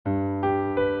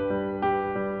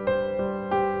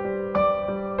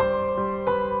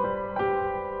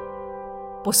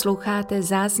Posloucháte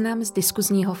záznam z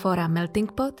diskuzního fóra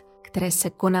Melting Pot, které se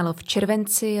konalo v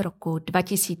červenci roku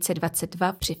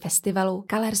 2022 při festivalu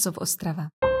Colours of Ostrava.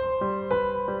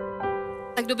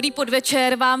 Tak dobrý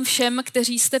podvečer vám všem,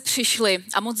 kteří jste přišli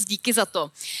a moc díky za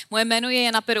to. Moje jméno je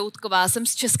Jana Peroutková, jsem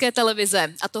z České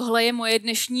televize a tohle je moje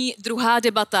dnešní druhá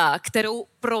debata, kterou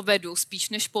provedu spíš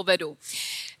než povedu.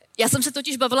 Já jsem se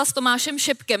totiž bavila s Tomášem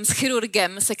Šepkem, s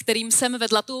chirurgem, se kterým jsem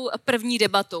vedla tu první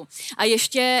debatu. A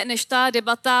ještě než ta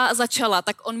debata začala,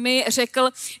 tak on mi řekl,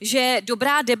 že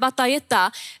dobrá debata je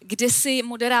ta, kde si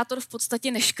moderátor v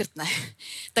podstatě neškrtne.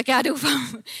 Tak já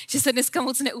doufám, že se dneska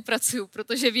moc neupracuju,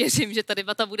 protože věřím, že ta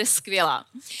debata bude skvělá.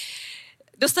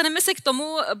 Dostaneme se k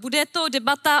tomu, bude to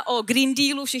debata o Green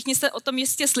Dealu, všichni jste o tom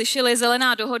jistě slyšeli,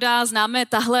 zelená dohoda, známe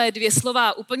tahle dvě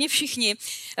slova úplně všichni.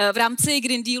 V rámci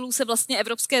Green Dealu se vlastně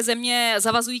evropské země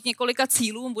zavazují k několika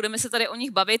cílům, budeme se tady o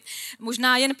nich bavit.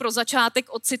 Možná jen pro začátek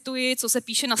ocituji, co se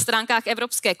píše na stránkách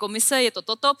Evropské komise, je to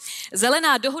toto.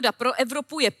 Zelená dohoda pro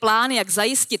Evropu je plán, jak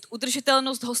zajistit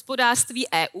udržitelnost hospodářství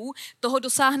EU. Toho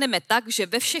dosáhneme tak, že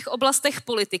ve všech oblastech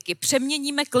politiky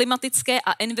přeměníme klimatické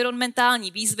a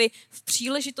environmentální výzvy v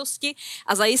příležitosti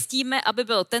a zajistíme, aby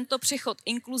byl tento přechod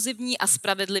inkluzivní a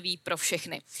spravedlivý pro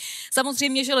všechny.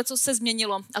 Samozřejmě, že leco se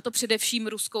změnilo, a to především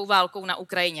ruskou válkou na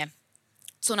Ukrajině.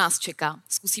 Co nás čeká?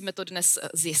 Zkusíme to dnes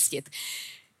zjistit.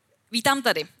 Vítám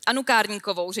tady Anu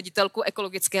Kárníkovou, ředitelku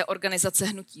ekologické organizace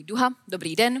Hnutí Duha.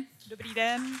 Dobrý den. Dobrý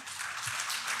den.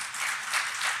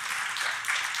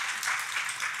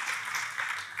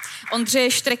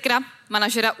 Ondřeje Štrekra,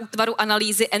 manažera útvaru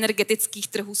analýzy energetických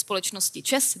trhů společnosti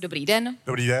ČEZ. Dobrý den.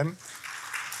 Dobrý den.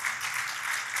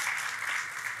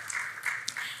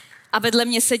 A vedle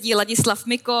mě sedí Ladislav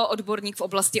Miko, odborník v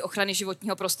oblasti ochrany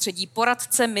životního prostředí,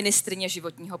 poradce ministryně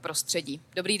životního prostředí.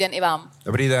 Dobrý den i vám.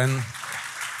 Dobrý den.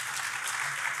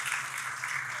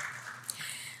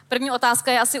 První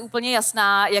otázka je asi úplně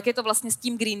jasná, jak je to vlastně s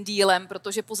tím Green Dealem,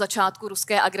 protože po začátku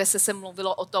ruské agrese se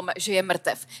mluvilo o tom, že je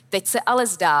mrtev. Teď se ale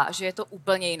zdá, že je to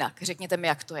úplně jinak. Řekněte mi,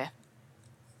 jak to je.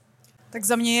 Tak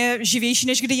za mě je živější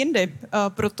než kdy jindy,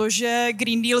 protože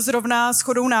Green Deal zrovna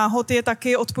shodou náhod je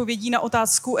taky odpovědí na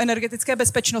otázku energetické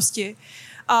bezpečnosti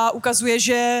a ukazuje,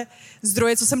 že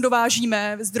zdroje, co sem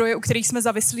dovážíme, zdroje, u kterých jsme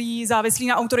závislí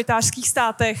na autoritářských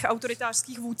státech,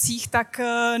 autoritářských vůdcích, tak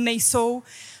nejsou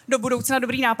do budoucna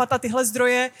dobrý nápad a tyhle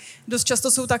zdroje dost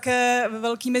často jsou také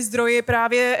velkými zdroji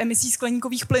právě emisí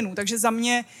skleníkových plynů. Takže za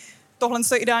mě tohle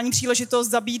je ideální příležitost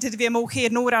zabít dvě mouchy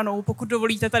jednou ranou, pokud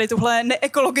dovolíte tady tuhle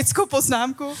neekologickou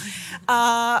poznámku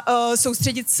a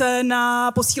soustředit se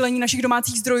na posílení našich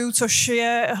domácích zdrojů, což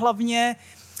je hlavně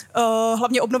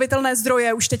obnovitelné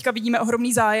zdroje. Už teďka vidíme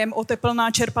ohromný zájem o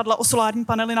tepelná čerpadla, o solární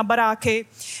panely na baráky,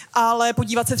 ale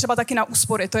podívat se třeba taky na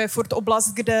úspory. To je furt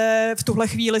oblast, kde v tuhle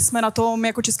chvíli jsme na tom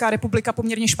jako Česká republika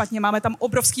poměrně špatně. Máme tam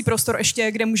obrovský prostor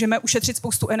ještě, kde můžeme ušetřit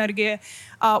spoustu energie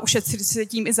a ušetřit si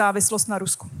tím i závislost na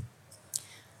Rusku.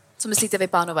 Co myslíte vy,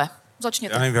 pánové?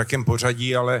 Začněte. Já nevím, v jakém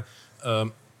pořadí, ale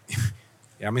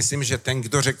já myslím, že ten,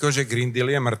 kdo řekl, že Green Deal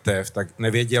je mrtev, tak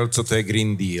nevěděl, co to je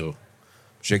Green Deal.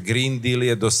 Že Green Deal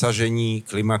je dosažení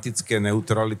klimatické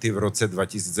neutrality v roce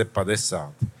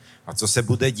 2050. A co se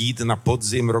bude dít na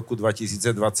podzim roku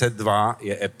 2022,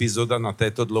 je epizoda na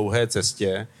této dlouhé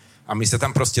cestě a my se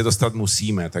tam prostě dostat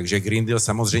musíme. Takže Green Deal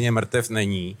samozřejmě mrtev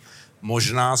není.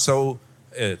 Možná jsou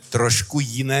trošku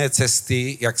jiné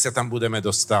cesty, jak se tam budeme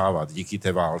dostávat díky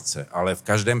té válce. Ale v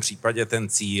každém případě ten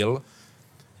cíl,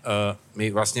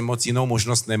 my vlastně moc jinou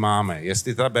možnost nemáme.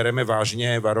 Jestli teda bereme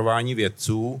vážně varování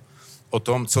vědců o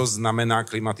tom, co znamená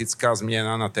klimatická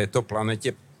změna na této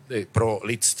planetě pro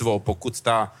lidstvo, pokud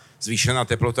ta zvýšená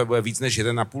teplota bude víc než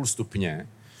 1,5 stupně,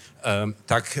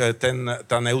 tak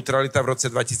ta neutralita v roce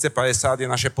 2050 je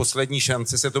naše poslední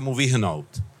šance se tomu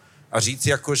vyhnout. A říct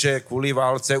jako, že kvůli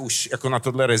válce už jako na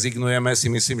tohle rezignujeme, si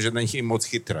myslím, že není moc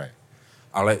chytré.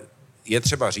 Ale je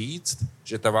třeba říct,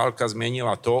 že ta válka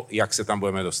změnila to, jak se tam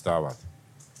budeme dostávat.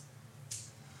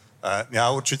 Já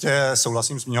určitě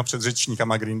souhlasím s mýma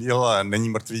předřečníkama. Green Deal není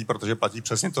mrtvý, protože platí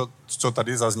přesně to, co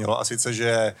tady zaznělo, a sice,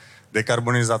 že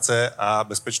dekarbonizace a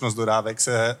bezpečnost dodávek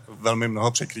se velmi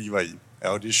mnoho překrývají.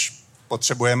 Jo, když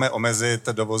potřebujeme omezit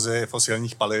dovozy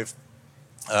fosilních paliv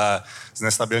z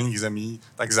nestabilních zemí,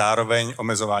 tak zároveň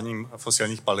omezováním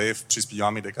fosilních paliv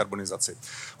přispíváme i dekarbonizaci.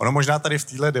 Ono možná tady v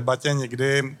této debatě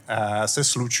někdy se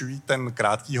slučují ten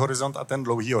krátký horizont a ten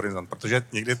dlouhý horizont, protože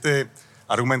někdy ty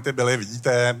argumenty byly,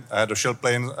 vidíte, došel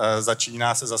plyn,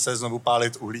 začíná se zase znovu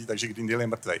pálit uhlí, takže Green Deal je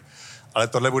mrtvej. Ale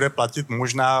tohle bude platit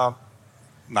možná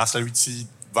následující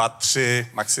 2, 3,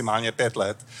 maximálně 5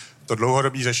 let. To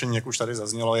dlouhodobé řešení, jak už tady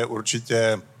zaznělo, je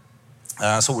určitě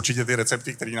jsou určitě ty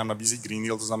recepty, které nám nabízí Green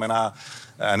Deal, to znamená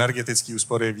energetické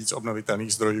úspory, víc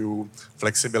obnovitelných zdrojů,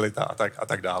 flexibilita a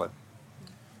tak dále.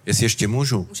 Jestli ještě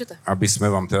můžu, Můžete. aby jsme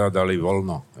vám teda dali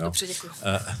volno. Jo? Dobře, děkuji.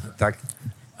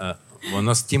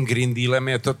 Ono s tím Green Dealem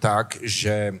je to tak,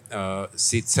 že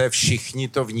sice všichni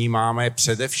to vnímáme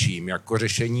především jako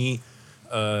řešení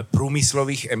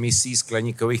průmyslových emisí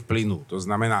skleníkových plynů. To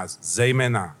znamená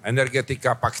zejména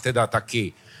energetika, pak teda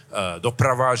taky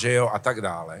doprava, že jo, a tak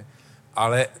dále.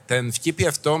 Ale ten vtip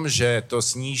je v tom, že to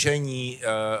snížení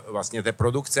vlastně té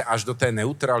produkce až do té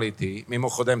neutrality,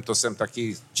 mimochodem to jsem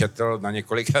taky četl na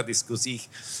několika diskuzích,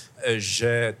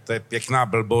 že to je pěkná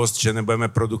blbost, že nebudeme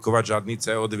produkovat žádný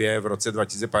CO2 v roce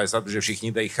 2050, protože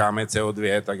všichni dejcháme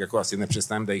CO2, tak jako asi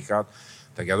nepřestaneme dejchat.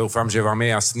 Tak já doufám, že vám je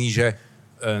jasný, že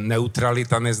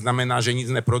neutralita neznamená, že nic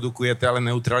neprodukujete, ale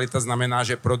neutralita znamená,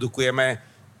 že produkujeme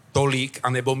tolik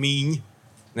anebo míň,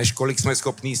 než kolik jsme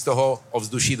schopní z toho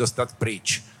ovzduší dostat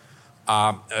pryč.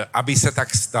 A aby se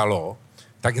tak stalo,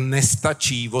 tak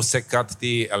nestačí osekat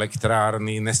ty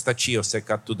elektrárny, nestačí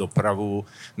osekat tu dopravu,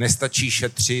 nestačí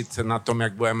šetřit na tom,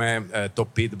 jak budeme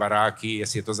topit baráky,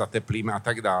 jestli to zateplíme a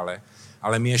tak dále.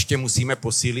 Ale my ještě musíme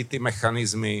posílit ty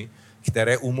mechanismy,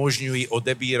 které umožňují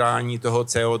odebírání toho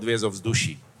CO2 z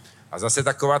ovzduší. A zase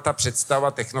taková ta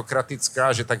představa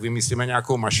technokratická, že tak vymyslíme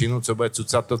nějakou mašinu, co bude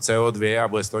cucat to CO2 a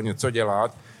bude z toho něco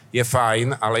dělat, je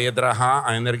fajn, ale je drahá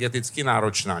a energeticky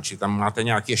náročná, či tam máte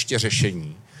nějaké ještě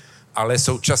řešení. Ale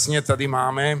současně tady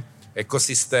máme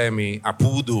ekosystémy a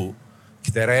půdu,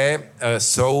 které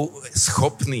jsou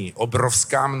schopný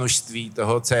obrovská množství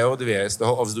toho CO2 z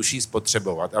toho ovzduší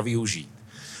spotřebovat a využít.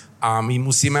 A my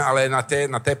musíme ale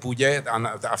na té půdě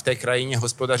a v té krajině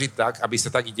hospodařit tak, aby se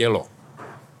tak dělo.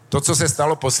 To, co se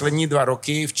stalo poslední 2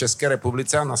 roky v České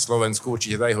republice a na Slovensku,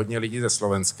 určitě tady hodně lidí ze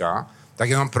Slovenska, tak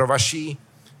jenom pro vaši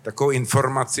takovou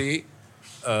informaci,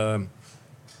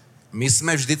 my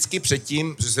jsme vždycky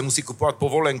předtím, že se musí kupovat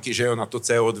povolenky, že jo, na to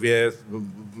CO2,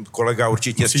 kolega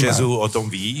určitě z Česu o tom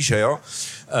ví, že jo,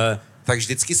 tak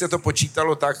vždycky se to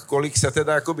počítalo tak, kolik se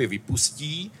teda jakoby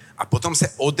vypustí a potom se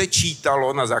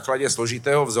odečítalo na základě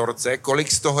složitého vzorce,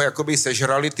 kolik z toho jakoby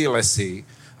sežrali ty lesy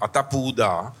a ta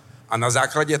půda a na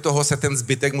základě toho se ten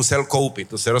zbytek musel koupit.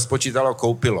 To se rozpočítalo,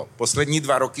 koupilo. Poslední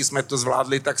 2 roky jsme to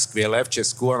zvládli tak skvěle v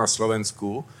Česku a na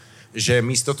Slovensku, že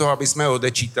místo toho, aby jsme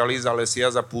odečítali za lesy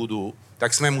a za půdu,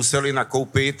 tak jsme museli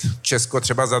nakoupit Česko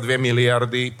třeba za 2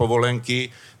 miliardy povolenky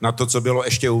na to, co bylo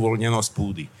ještě uvolněno z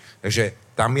půdy. Takže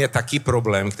tam je taky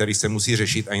problém, který se musí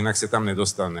řešit a jinak se tam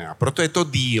nedostane. A proto je to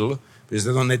deal, protože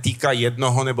se to netýká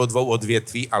 1 nebo 2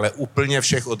 odvětví, ale úplně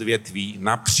všech odvětví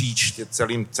napříč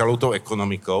celou tou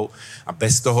ekonomikou a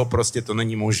bez toho prostě to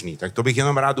není možný. Tak to bych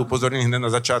jenom rád upozornil hned na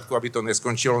začátku, aby to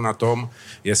neskončilo na tom,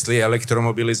 jestli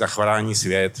elektromobily zachrání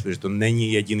svět, protože to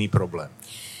není jediný problém.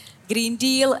 Green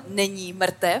Deal není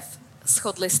mrtev,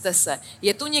 shodli jste se.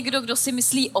 Je tu někdo, kdo si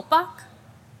myslí opak?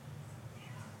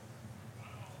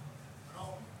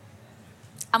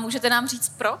 A můžete nám říct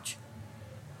proč?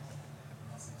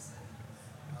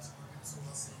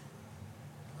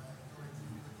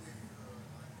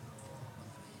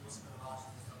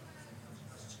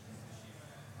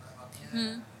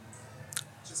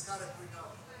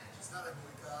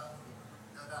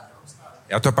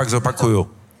 Já to pak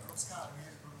zopakuju.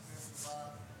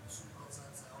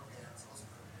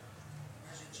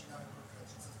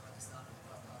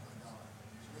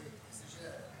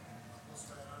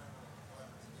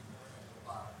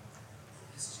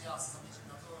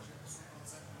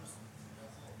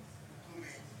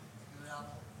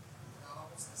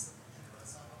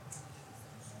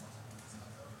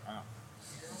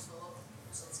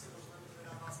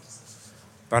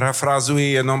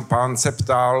 Parafrázuji, jenom pán se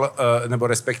ptal, nebo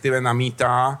respektive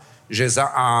namítá, že za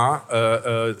A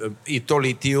i to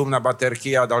litium na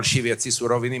baterky a další věci,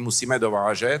 suroviny musíme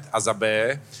dovážet a za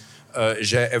B,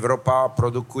 že Evropa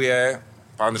produkuje,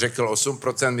 pán řekl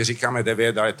 8%, my říkáme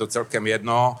 9%, ale je to celkem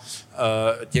jedno,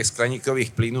 těch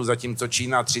skleníkových plynů, zatímco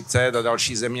Čína 30% a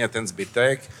další země ten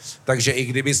zbytek. Takže i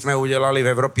kdyby jsme udělali v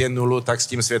Evropě 0, tak s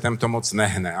tím světem to moc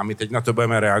nehne. A my teď na to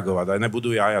budeme reagovat. Ale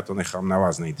nebudu já to nechám na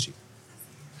vás nejdřív.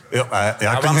 Jo,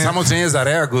 já vám samozřejmě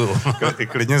zareaguju.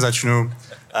 Klidně začnu.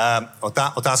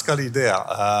 Otázka litia.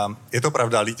 Je to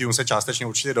pravda, litium se částečně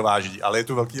určitě dováží, ale je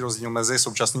tu velký rozdíl mezi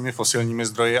současnými fosilními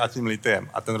zdroji a tím litiem.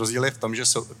 A ten rozdíl je v tom, že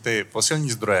ty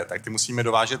fosilní zdroje, tak ty musíme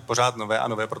dovážet pořád nové a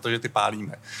nové, protože ty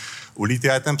pálíme. U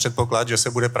litia je ten předpoklad, že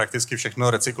se bude prakticky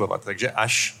všechno recyklovat. Takže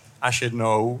až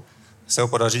jednou se ho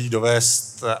podaří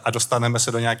dovést a dostaneme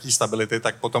se do nějaké stability,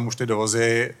 tak potom už ty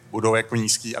dovozy budou jako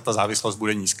nízký a ta závislost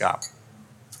bude nízká.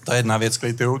 To je jedna věc k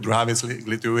litiu. Druhá věc k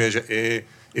litiu je, že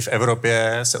i v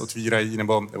Evropě se otvírají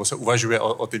nebo se uvažuje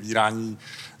o otevírání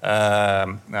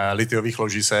litiových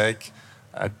ložisek.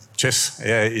 ČEZ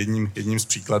je jedním z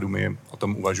příkladů, my o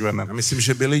tom uvažujeme. Já myslím,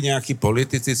 že byli nějaký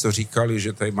politici, co říkali,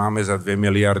 že tady máme za 2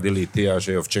 miliardy litia,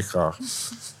 že jo, v Čechách.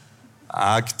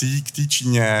 A k té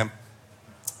Číně,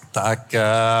 tak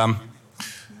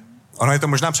ono je to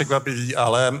možná překvapivý,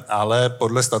 ale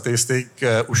podle statistik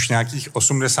už nějakých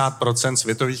 80%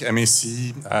 světových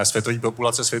emisí, světové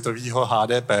populace, světového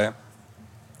HDP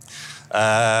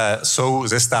jsou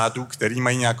ze států, který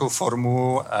mají nějakou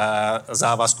formu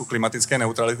závazku klimatické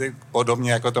neutrality,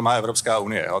 podobně jako to má Evropská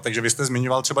unie. Jo? Takže vy jste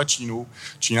zmiňoval třeba Čínu.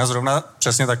 Čína zrovna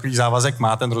přesně takový závazek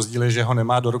má, ten rozdíl je, že ho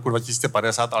nemá do roku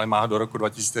 2050, ale má ho do roku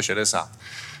 2060.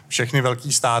 Všechny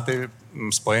velké státy,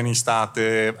 Spojené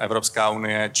státy, Evropská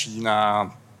unie,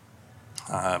 Čína,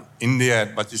 Indie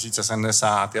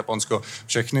 2070, Japonsko,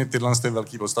 všechny tyhle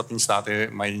velké podstatné státy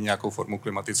mají nějakou formu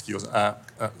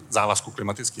závazku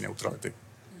klimatické neutrality.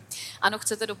 Ano,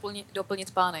 chcete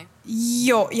doplnit pány?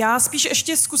 Jo, já spíš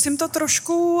ještě zkusím to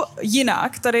trošku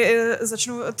jinak. Tady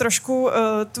začnu trošku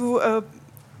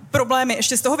problémy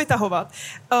ještě z toho vytahovat.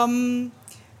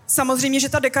 Samozřejmě, že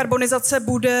ta dekarbonizace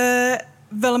bude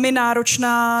velmi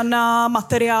náročná na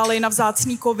materiály, na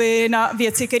vzácný kovy, na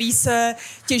věci, které se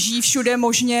těží všude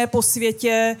možně po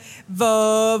světě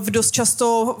v dost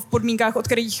často v podmínkách, od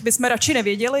kterých bychom radši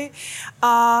nevěděli.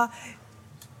 A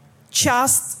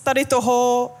část tady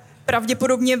toho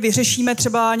pravděpodobně vyřešíme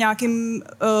třeba nějakým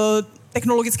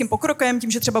technologickým pokrokem,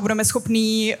 tím, že třeba budeme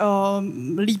schopní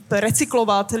líp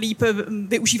recyklovat, líp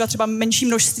využívat třeba menší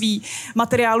množství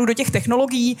materiálů do těch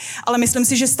technologií, ale myslím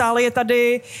si, že stále je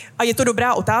tady, a je to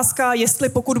dobrá otázka, jestli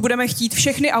pokud budeme chtít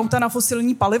všechny auta na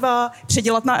fosilní paliva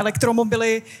předělat na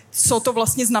elektromobily, co to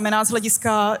vlastně znamená z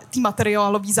hlediska té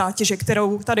materiálové zátěže,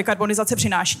 kterou ta dekarbonizace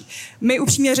přináší. My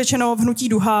upřímně řečeno v Hnutí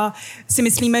Duha si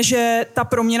myslíme, že ta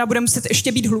proměna bude muset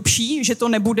ještě být hlubší, že to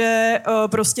nebude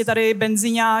prostě tady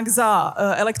benziňák za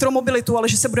elektromobilitu, ale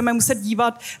že se budeme muset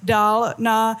dívat dál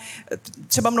na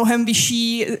třeba mnohem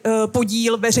vyšší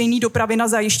podíl veřejné dopravy na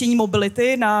zajištění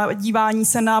mobility, na dívání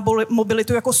se na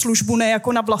mobilitu jako službu, ne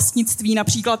jako na vlastnictví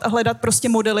například a hledat prostě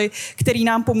modely, které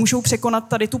nám pomůžou překonat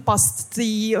tady tu past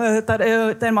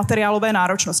té materiálové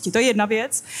náročnosti. To je jedna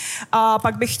věc. A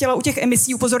pak bych chtěla u těch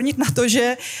emisí upozornit na to,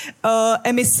 že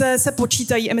emise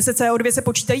CO2 se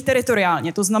počítají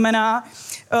teritoriálně. To znamená,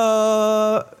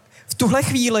 v tuhle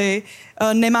chvíli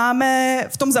nemáme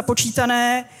v tom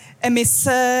započítané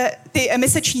emise, ty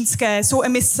emise čínské jsou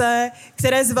emise,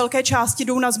 které z velké části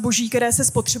jdou na zboží, které se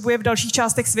spotřebuje v dalších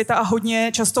částech světa a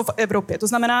hodně často v Evropě. To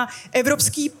znamená,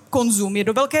 evropský konzum je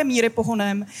do velké míry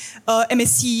pohonem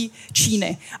emisí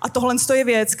Číny. A tohle je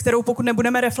věc, kterou pokud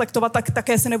nebudeme reflektovat, tak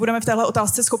také se nebudeme v téhle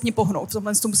otázce schopni pohnout.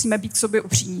 Tohle musíme být k sobě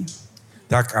upřímní.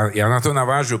 Tak a já na to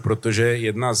navážu, protože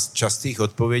jedna z častých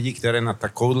odpovědí, které na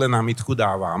takovouhle námitku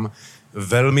dávám,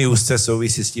 velmi úzce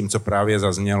souvisí s tím, co právě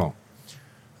zaznělo.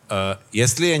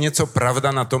 Jestli je něco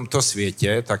pravda na tomto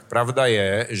světě, tak pravda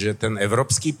je, že ten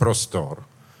evropský prostor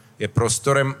je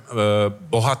prostorem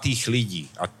bohatých lidí.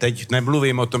 A teď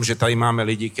nemluvím o tom, že tady máme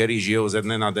lidi, kteří žijou ze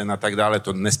dne na den a tak dále,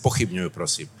 to nespochybňuju,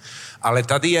 prosím. Ale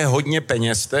tady je hodně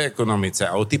peněz v té ekonomice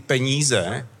a o ty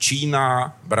peníze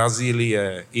Čína,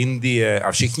 Brazílie, Indie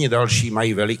a všichni další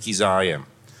mají veliký zájem.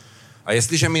 A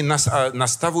jestliže my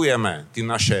nastavujeme ty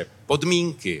naše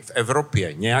podmínky v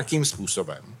Evropě nějakým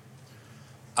způsobem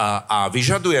a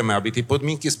vyžadujeme, aby ty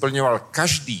podmínky splňoval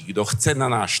každý, kdo chce na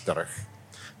náš trh,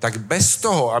 tak bez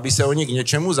toho, aby se oni k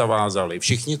něčemu zavázali,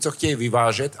 všichni, co chtějí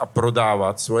vyvážet a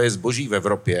prodávat svoje zboží v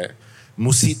Evropě,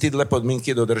 musí tyhle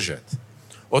podmínky dodržet.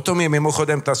 O tom je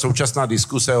mimochodem ta současná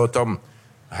diskuse o tom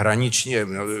hraničně,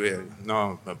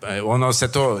 ono se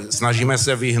to, snažíme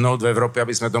se vyhnout v Evropě,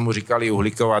 aby jsme tomu říkali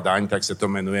uhlíková daň, tak se to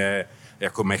jmenuje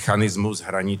jako mechanismus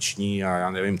hraniční a já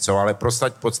nevím co, ale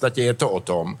v podstatě je to o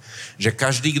tom, že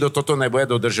každý, kdo toto nebude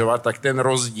dodržovat, tak ten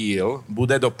rozdíl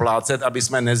bude doplácet, aby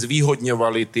jsme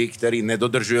nezvýhodňovali ty, kteří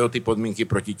nedodržují ty podmínky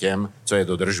proti těm, co je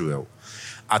dodržují.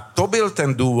 A to byl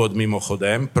ten důvod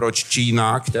mimochodem, proč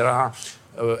Čína, která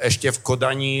ještě v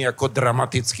Kodani jako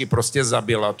dramaticky prostě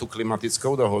zabila tu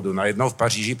klimatickou dohodu. Najednou v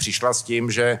Paříži přišla s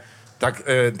tím, že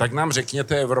tak nám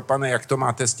řekněte, Evropané, jak to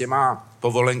máte s těma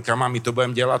povolenkama, my to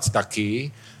budeme dělat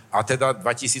taky. A teda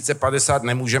 2050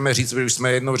 nemůžeme říct, protože už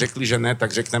jsme jednou řekli, že ne,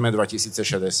 tak řekneme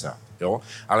 2060. Jo?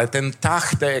 Ale ten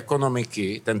tah té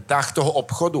ekonomiky, ten tah toho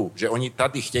obchodu, že oni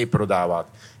tady chtějí prodávat,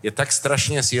 je tak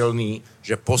strašně silný,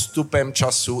 že postupem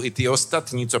času i ty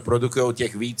ostatní, co produkují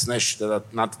těch víc než teda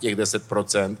nad těch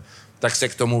 10%, tak se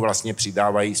k tomu vlastně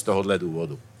přidávají z tohohle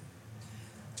důvodu.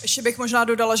 Ještě bych možná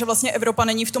dodala, že vlastně Evropa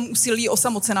není v tom úsilí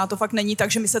osamocená. To fakt není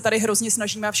tak, že my se tady hrozně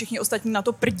snažíme a všichni ostatní na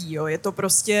to prdí. Jo. Je to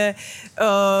prostě...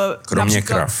 Kromě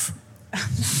například... krav.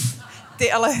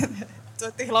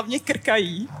 Ty hlavně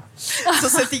krkají, co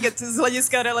se týká z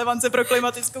hlediska relevance pro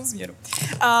klimatickou změnu.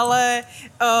 Ale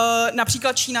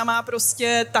například Čína má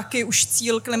prostě taky už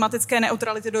cíl klimatické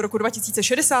neutrality do roku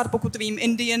 2060. Pokud vím,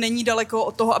 Indie není daleko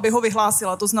od toho, aby ho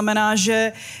vyhlásila. To znamená,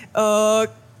 že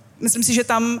myslím si, že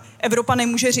tam Evropa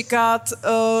nemůže říkat,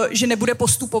 že nebude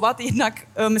postupovat, jednak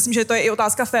myslím, že to je i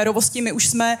otázka férovosti. My už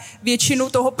jsme většinu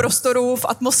toho prostoru v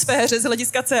atmosféře z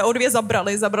hlediska CO2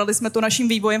 zabrali. Zabrali jsme to naším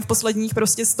vývojem v posledních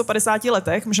prostě 150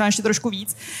 letech, možná ještě trošku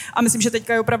víc. A myslím, že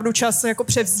teďka je opravdu čas jako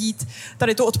převzít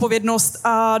tady tu odpovědnost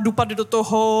a dupat do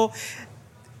toho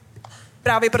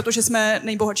právě proto, že jsme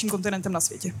nejbohatším kontinentem na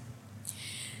světě.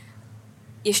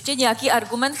 Ještě nějaký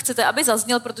argument chcete, aby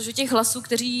zazněl, protože těch hlasů,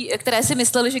 které si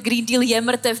mysleli, že Green Deal je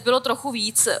mrtev, bylo trochu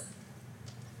víc.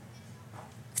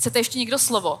 Chcete ještě někdo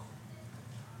slovo?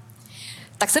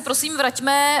 Tak se prosím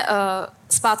vraťme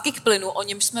zpátky k plynu. O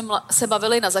němž jsme se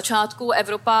bavili na začátku.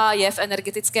 Evropa je v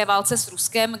energetické válce s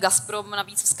Ruskem. Gazprom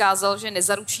navíc vzkázal, že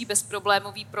nezaručí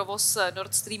bezproblémový provoz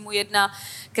Nord Streamu 1.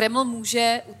 Kreml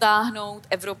může utáhnout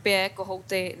Evropě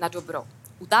kohouty na dobro.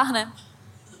 Utáhne?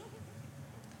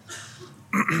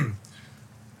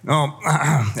 No,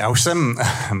 já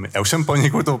už jsem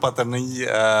poněkud opatrný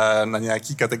na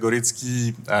nějaký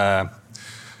kategorický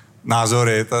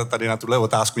názory tady na tuhle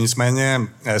otázku. Nicméně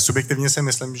subjektivně si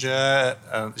myslím, že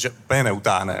úplně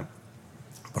neutáhne.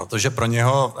 Protože pro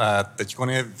něho teď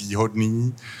je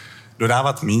výhodný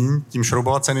dodávat míň, tím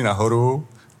šroubovat ceny nahoru,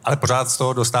 ale pořád z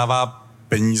toho dostává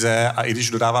peníze a i když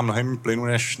dodává mnohem méně plynu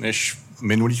než v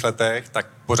minulých letech, tak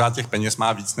pořád těch peněz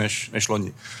má víc než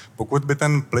loni. Pokud by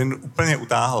ten plyn úplně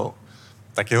utáhl,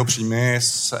 tak jeho příjmy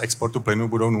z exportu plynu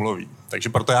budou nulový. Takže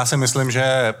proto já si myslím,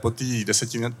 že po té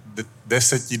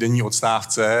desetidenní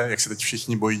odstávce, jak se teď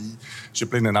všichni bojí, že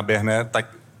plyn nenaběhne,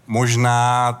 tak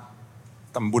možná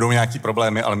tam budou nějaký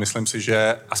problémy, ale myslím si,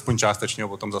 že aspoň částečně ho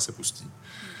potom zase pustí.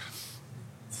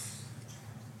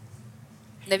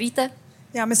 Nevíte?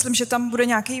 Já myslím, že tam bude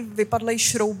nějaký vypadlej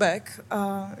šroubek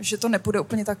a že to nepůjde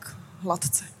úplně tak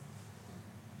hladce.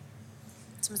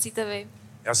 Co myslíte vy?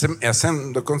 Já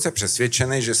jsem dokonce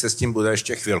přesvědčený, že se s tím bude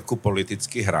ještě chvilku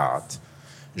politicky hrát.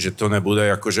 Že to nebude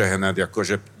jakože hned,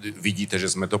 jakože vidíte, že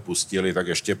jsme to pustili, tak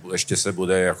ještě se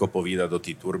bude jako povídat do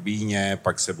té turbíně,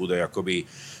 pak se bude jakoby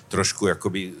trošku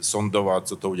jakoby sondovat,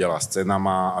 co to udělá s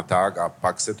cenama a tak, a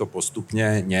pak se to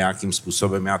postupně nějakým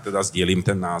způsobem, já teda sdílím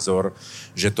ten názor,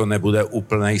 že to nebude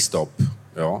úplnej stop.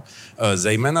 Jo?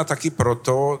 Zejména taky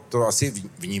proto, to asi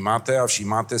vnímáte a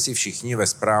všímáte si všichni ve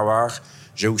zprávách,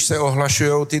 že už se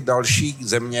ohlašují ty další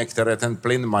země, které ten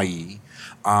plyn mají.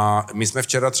 A my jsme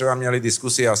včera třeba měli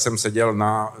diskusi, já jsem seděl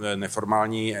na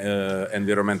neformální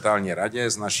environmentální radě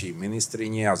s naší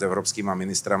ministryní a s evropskýma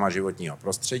ministrama životního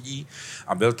prostředí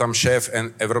a byl tam šéf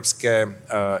Evropské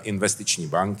investiční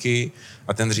banky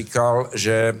a ten říkal,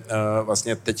 že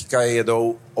vlastně teďka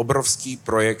jedou obrovský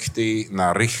projekty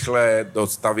na rychlé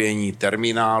dostavění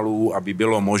terminálů, aby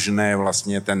bylo možné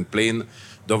vlastně ten plyn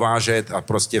dovážet a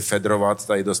prostě fedrovat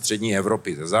tady do střední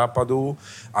Evropy ze západu.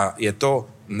 A je to,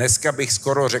 dneska bych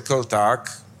skoro řekl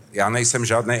tak, já nejsem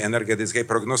žádný energetický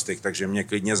prognostik, takže mě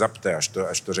klidně zapte,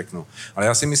 až to řeknu. Ale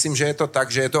já si myslím, že je to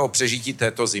tak, že je to o přežití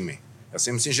této zimy. Já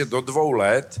si myslím, že do 2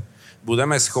 let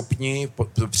budeme schopni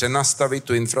přenastavit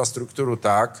tu infrastrukturu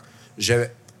tak,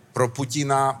 že pro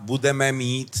Putina budeme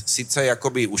mít sice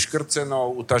jakoby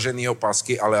uškrcenou, utažený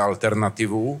pásky, ale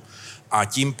alternativu a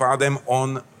tím pádem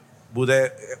on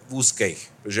bude v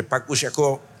úzkých, protože pak už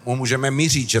jako mu můžeme my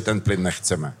říct, že ten plyn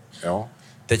nechceme. Jo?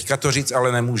 Teďka to říct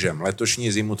ale nemůžeme.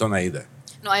 Letošní zimu to nejde.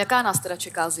 No a jaká nás teda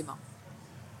čeká zima?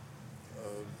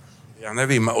 Já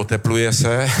nevím, otepluje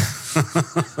se.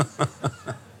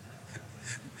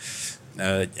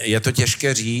 Je to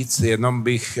těžké říct, jenom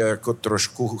bych jako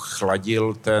trošku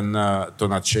chladil to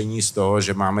nadšení z toho,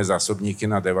 že máme zásobníky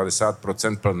na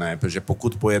 90% plné, protože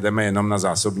pokud pojedeme jenom na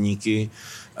zásobníky,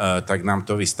 tak nám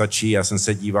to vystačí. Já jsem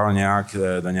se díval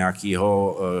do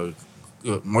nějakého,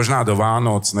 možná do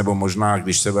Vánoc, nebo možná,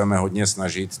 když se budeme hodně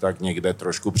snažit, tak někde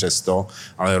trošku přes 100,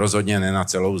 ale rozhodně ne na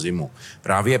celou zimu.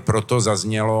 Právě proto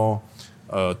zaznělo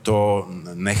to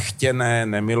nechtěné,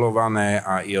 nemilované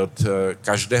a i od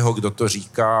každého, kdo to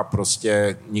říká,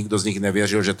 prostě nikdo z nich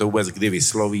nevěřil, že to vůbec kdy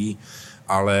vysloví,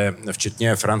 ale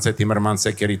včetně France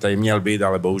Timmermanse, který tady měl být,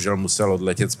 ale bohužel musel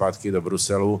odletět zpátky do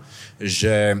Bruselu,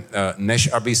 že než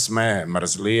aby jsme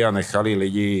mrzli a nechali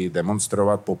lidi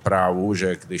demonstrovat po právu,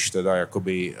 že když teda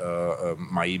jakoby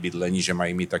mají bydlení, že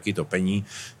mají mít taky topení,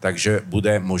 takže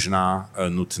bude možná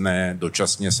nutné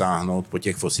dočasně sáhnout po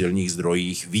těch fosilních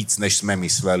zdrojích víc, než jsme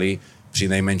mysleli, při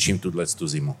nejmenším tu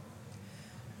zimu.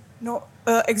 No,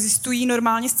 existují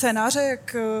normálně scénáře,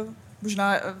 jak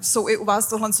možná jsou i u vás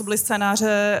tohle, co byly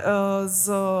scénáře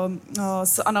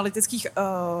z analytických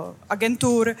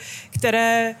agentur,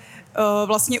 které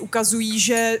vlastně ukazují,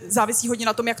 že závisí hodně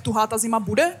na tom, jak tuhá ta zima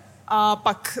bude, a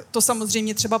pak to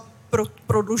samozřejmě třeba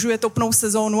prodlužuje topnou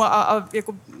sezónu a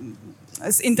jako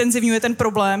zintenzivňuje ten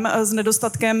problém s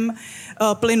nedostatkem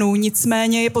plynu.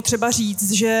 Nicméně je potřeba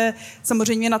říct, že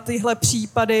samozřejmě na tyhle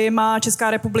případy má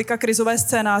Česká republika krizové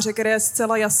scénáře, které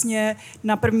zcela jasně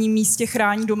na prvním místě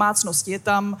chrání domácnosti. Je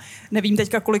tam, nevím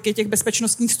teďka, kolik je těch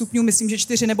bezpečnostních stupňů, myslím, že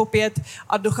 4 nebo 5,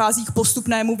 a dochází k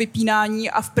postupnému vypínání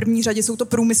a v první řadě jsou to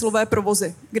průmyslové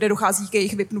provozy, kde dochází k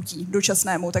jejich vypnutí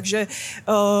dočasnému. Takže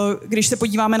když se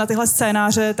podíváme na tyhle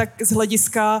scénáře, tak z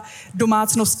hlediska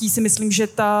domácností si myslím, že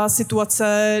ta situace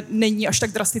není až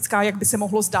tak drastická, jak by se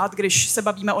mohlo zdát, když se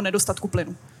bavíme o nedostatku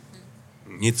plynu.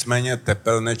 Nicméně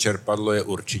tepelné čerpadlo je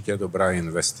určitě dobrá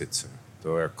investice.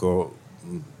 To jako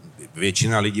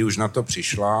většina lidí už na to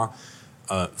přišla.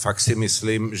 Fakt si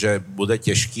myslím, že bude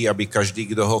těžký, aby každý,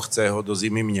 kdo ho chce, ho do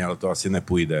zimy měl. To asi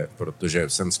nepůjde, protože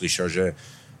jsem slyšel, že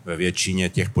ve většině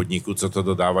těch podniků, co to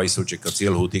dodávají, jsou čekací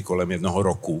lhuty kolem 1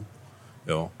 roku.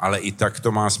 Jo, ale i tak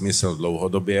to má smysl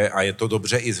dlouhodobě a je to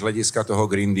dobře i z hlediska toho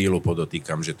Green Dealu,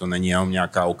 podotýkám, že to není jenom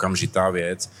nějaká okamžitá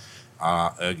věc.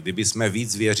 A kdyby jsme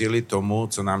víc věřili tomu,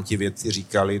 co nám ti vědci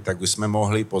říkali, tak už jsme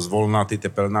mohli pozvolna ty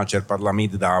tepelná čerpadla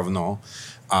mít dávno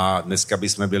a dneska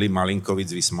bychom byli malinko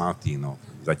víc vysmátí. No,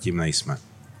 zatím nejsme.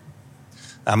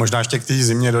 Já možná ještě k té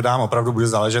zimě dodám, opravdu bude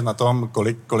záležet na tom,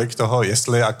 kolik toho,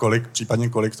 jestli a případně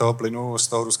kolik toho plynu z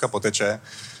toho Ruska poteče.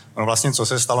 No vlastně, co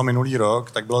se stalo minulý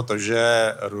rok, tak bylo to,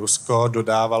 že Rusko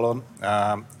dodávalo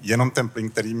jenom ten plyn,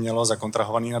 který mělo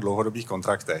zakontrahovaný na dlouhodobých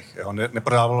kontraktech. Jo?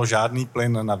 Neprodávalo žádný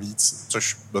plyn navíc,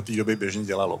 což do té doby běžně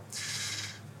dělalo.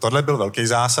 Tohle byl velký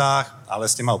zásah, ale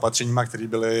s těma opatřeníma,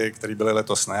 které byly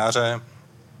letos na jaře,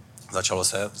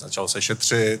 začalo se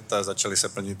šetřit, začaly se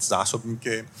plnit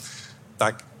zásobníky,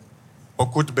 tak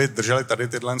pokud by drželi tady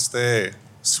tyhle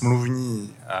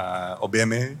smluvní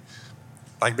objemy,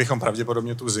 tak bychom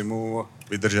pravděpodobně tu zimu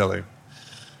vydrželi.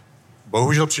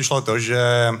 Bohužel přišlo to, že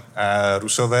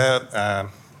Rusové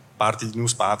pár týdnů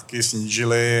zpátky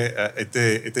snížili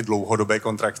i ty dlouhodobé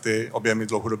kontrakty, objemy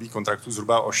dlouhodobých kontraktů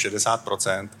zhruba o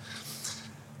 60%.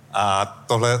 A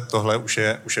tohle už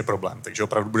je problém. Takže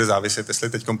opravdu bude záviset, jestli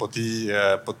teď po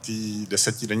té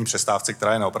 10denní přestávce,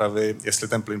 která je na opravy, jestli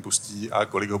ten plyn pustí a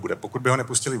kolik ho bude. Pokud by ho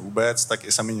nepustili vůbec, tak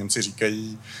i sami Němci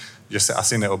říkají, že se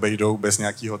asi neobejdou bez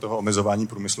nějakého toho omezování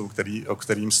průmyslu, o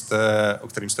kterým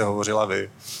jste hovořila vy.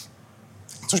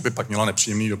 Což by pak mělo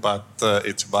nepříjemný dopad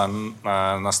i třeba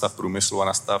na stav průmyslu a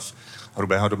na stav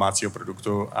hrubého domácího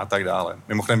produktu a tak dále.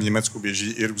 Mimochodem v Německu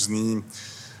běží i různý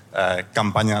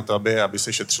kampaně na to, aby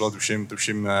se šetřilo,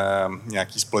 tuším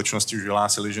nějaký společnosti už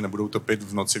vyhlásili, že nebudou topit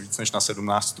v noci víc než na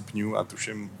 17 stupňů a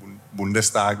tuším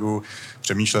Bundestagu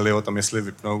přemýšleli o tom, jestli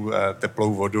vypnou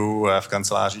teplou vodu v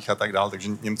kancelářích a tak dále, takže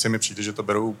Němci mi přijde, že to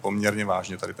berou poměrně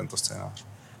vážně tady tento scénář.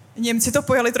 Němci to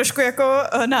pojali trošku jako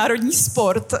národní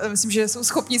sport. Myslím, že jsou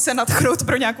schopni se nadchnout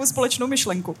pro nějakou společnou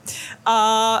myšlenku.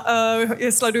 A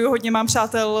sleduju hodně, mám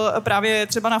přátel právě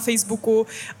třeba na Facebooku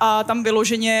a tam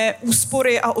vyloženě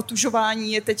úspory a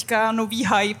otužování je teďka nový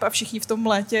hype a všichni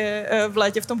v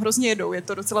létě v tom hrozně jedou. Je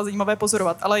to docela zajímavé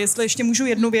pozorovat. Ale jestli ještě můžu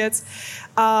jednu věc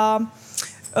a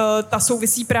ta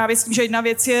souvisí právě s tím, že jedna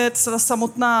věc je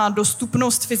samotná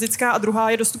dostupnost fyzická a druhá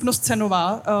je dostupnost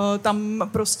cenová. Tam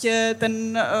prostě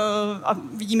a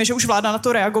vidíme, že už vláda na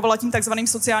to reagovala tím takzvaným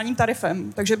sociálním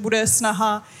tarifem, takže bude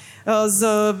snaha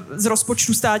z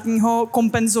rozpočtu státního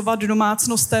kompenzovat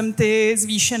domácnostem ty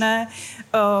zvýšené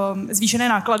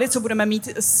náklady, co budeme mít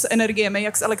s energiemi,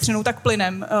 jak s elektřinou, tak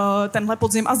plynem, tenhle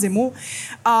podzim a zimu.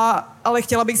 Ale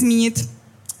chtěla bych zmínit,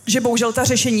 že bohužel ta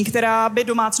řešení, která by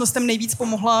domácnostem nejvíc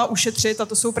pomohla ušetřit, a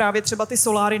to jsou právě třeba ty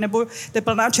soláry nebo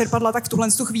tepelná čerpadla, tak v tuhle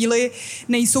chvíli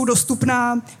nejsou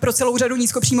dostupná pro celou řadu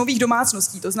nízkopříjmových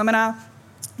domácností. To znamená,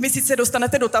 vy sice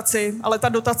dostanete dotaci, ale ta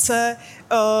dotace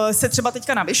se třeba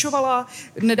teďka navyšovala,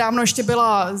 nedávno ještě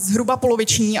byla zhruba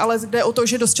poloviční, ale jde o to,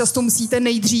 že dost často musíte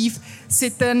nejdřív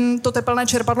si to tepelné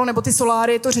čerpadlo nebo ty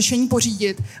soláry, to řešení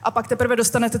pořídit a pak teprve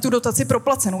dostanete tu dotaci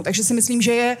proplacenou. Takže si myslím,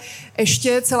 že je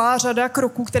ještě celá řada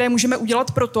kroků, které můžeme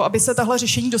udělat pro to, aby se tahle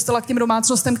řešení dostala k těm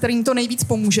domácnostem, kterým to nejvíc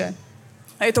pomůže.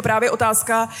 A je to právě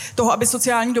otázka toho, aby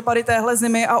sociální dopady téhle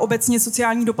zimy a obecně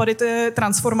sociální dopady té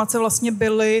transformace vlastně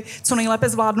byly co nejlépe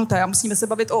zvládnuté. A musíme se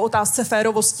bavit o otázce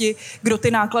férovosti, kdo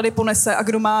ty náklady ponese a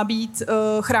kdo má být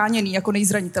chráněný jako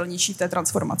nejzranitelnější v té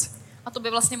transformaci. A to by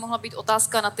vlastně mohla být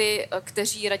otázka na ty,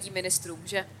 kteří radí ministrům,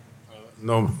 že?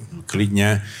 No,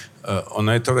 klidně.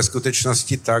 Ono je to ve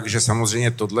skutečnosti tak, že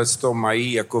samozřejmě tohleto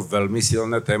mají jako velmi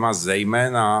silné téma,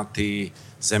 zejména ty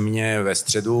země ve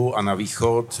středu a na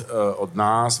východ od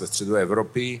nás, ve středu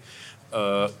Evropy,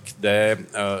 kde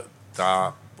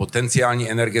ta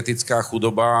potenciální energetická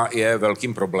chudoba je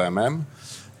velkým problémem.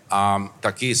 A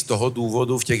taky z toho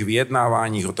důvodu v těch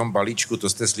vyjednáváních o tom balíčku, to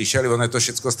jste slyšeli, ono je to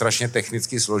všechno strašně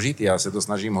technicky složitý, já se to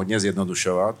snažím hodně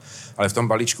zjednodušovat, ale v tom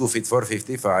balíčku Fit for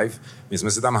 55, my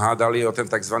jsme se tam hádali o ten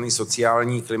takzvaný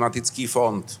sociální klimatický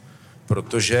fond,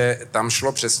 protože tam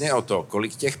šlo přesně o to,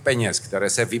 kolik těch peněz, které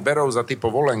se vyberou za ty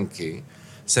povolenky,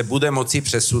 se bude moci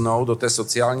přesunout do té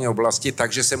sociální oblasti,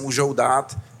 takže se můžou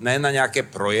dát ne na nějaké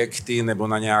projekty nebo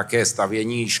na nějaké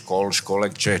stavění škol,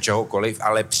 školek, čehokoliv,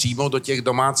 ale přímo do těch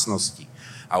domácností.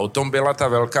 A o tom byla ta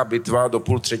velká bitva do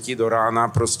 2:30 do rána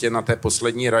prostě na té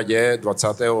poslední radě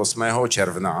 28.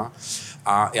 června.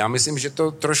 A já myslím, že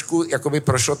to trošku jakoby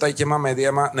prošlo tady těma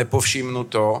médiama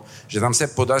nepovšimnuto, že tam se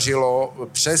podařilo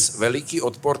přes veliký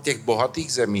odpor těch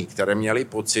bohatých zemí, které měly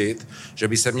pocit, že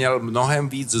by se měl mnohem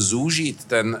víc zúžit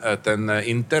ten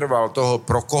interval toho,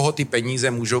 pro koho ty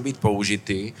peníze můžou být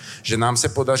použity, že nám se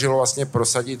podařilo vlastně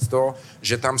prosadit to,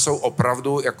 že tam jsou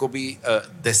opravdu jakoby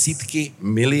desítky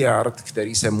miliard,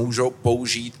 které se můžou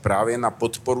použít právě na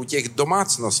podporu těch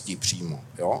domácností přímo,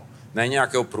 jo? Ne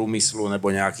nějakého průmyslu nebo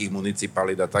nějakých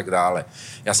municipalit a tak dále.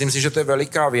 Já si myslím, že to je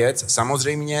veliká věc.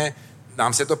 Samozřejmě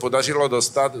nám se to podařilo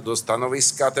dostat do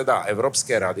stanoviska teda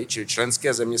Evropské rady, čili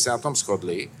členské země se na tom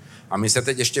shodly. A my se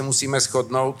teď ještě musíme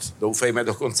shodnout, doufejme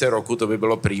do konce roku, to by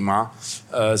bylo prima,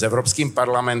 s Evropským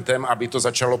parlamentem, aby to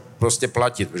začalo prostě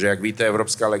platit. Protože jak víte,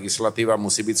 evropská legislativa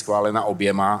musí být schválena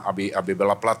oběma, aby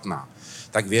byla platná.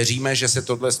 Tak věříme, že se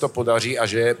tohle podaří a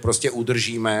že prostě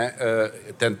udržíme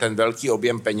ten velký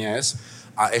objem peněz.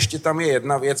 A ještě tam je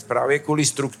jedna věc právě kvůli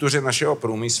struktuře našeho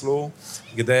průmyslu,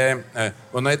 kde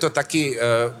ono je to taky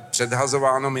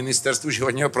předhazováno Ministerstvu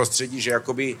životního prostředí, že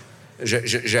jakoby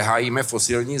že hájíme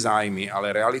fosilní zájmy,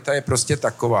 ale realita je prostě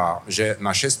taková, že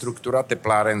naše struktura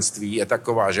teplárenství je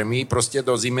taková, že my prostě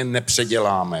do zimy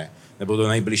nepředěláme, nebo do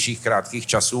nejbližších krátkých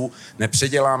časů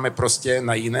nepředěláme prostě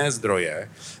na jiné zdroje.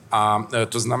 A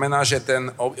to znamená, že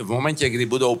v momentě, kdy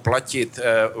budou platit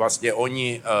vlastně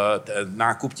oni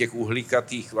nákup těch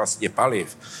uhlíkatých vlastně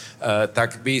paliv,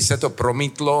 tak by se to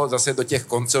promítlo zase do těch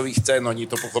koncových cen. Oni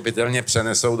to pochopitelně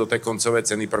přenesou do té koncové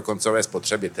ceny pro koncové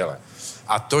spotřebitele.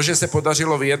 A to, že se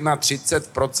podařilo vyjednat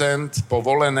 30%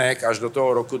 povolenek až do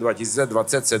toho roku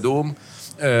 2027,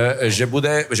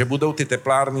 že budou ty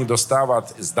teplárny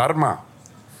dostávat zdarma,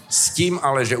 s tím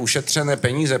ale, že ušetřené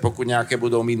peníze, pokud nějaké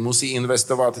budou mít, musí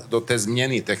investovat do té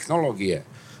změny technologie,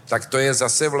 tak to je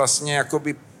zase vlastně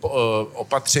jakoby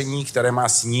opatření, které má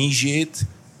snížit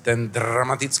ten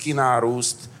dramatický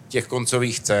nárůst těch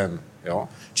koncových cen. Jo?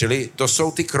 Čili to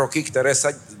jsou ty kroky, které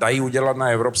se dají udělat na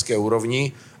evropské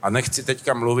úrovni a nechci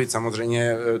teďka mluvit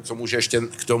samozřejmě, co může ještě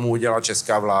k tomu udělat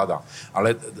česká vláda.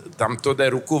 Ale tam to jde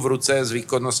ruku v ruce s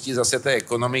výkonností zase té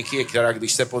ekonomiky, která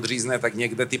když se podřízne, tak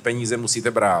někde ty peníze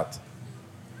musíte brát.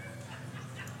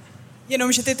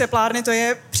 Jenomže ty teplárny, to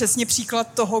je přesně příklad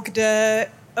toho, kde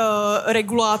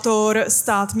regulátor,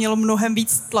 stát měl mnohem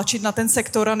víc tlačit na ten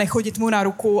sektor a nechodit mu na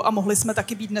ruku a mohli jsme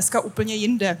taky být dneska úplně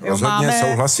jinde. Rozhodně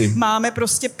souhlasím. Máme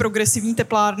prostě progresivní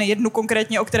teplárny, jednu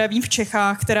konkrétně, o které vím v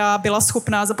Čechách, která byla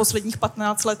schopná za posledních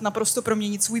 15 let naprosto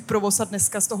proměnit svůj provoz a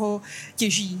dneska z toho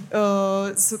těží.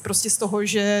 Prostě z toho,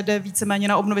 že jde víceméně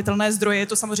na obnovitelné zdroje. Je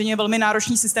to samozřejmě velmi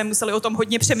náročný systém, museli o tom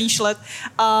hodně přemýšlet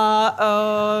a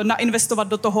nainvestovat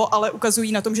do toho, ale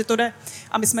ukazují na tom, že to jde.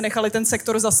 A my jsme nechali ten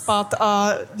sektor zaspat a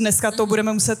dneska to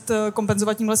budeme muset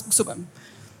kompenzovat tímhle způsobem.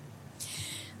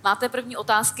 Máte první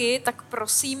otázky, tak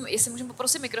prosím, jestli můžeme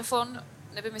poprosit mikrofon,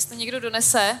 nevím, jestli to někdo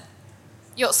donese.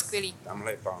 Jo, skvělý.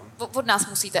 Tamhle je pán. Od nás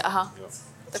musíte, aha. Jo.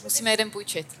 Tak musíme jeden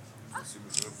půjčit.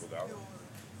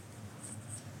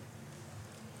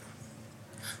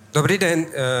 Dobrý den,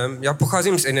 já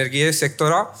pocházím z energie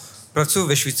sektora, pracuji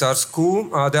ve Švýcarsku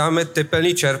a dáme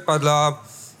tepelní čerpadla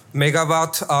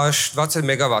megawatt až 20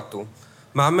 megawattů.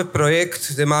 Máme projekt,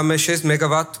 kde máme 6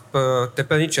 MW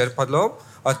tepelní čerpadlo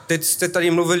a teď jste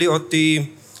tady mluvili o ty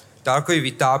dálkově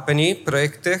vytápění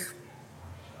projektech.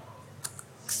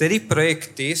 Které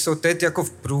projekty jsou teď jako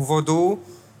v průvodu,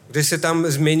 kde se tam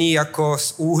změní jako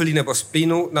z uhlí nebo z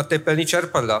plynu na tepelní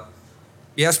čerpadla?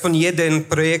 Je aspoň jeden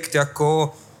projekt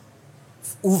jako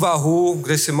v úvahu,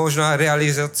 kde se možná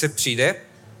realizace přijde?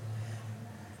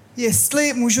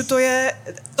 Jestli můžu,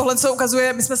 tohle, co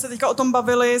ukazuje, my jsme se teďka o tom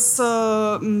bavili s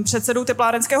předsedou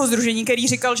teplárenského sdružení, který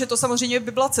říkal, že to samozřejmě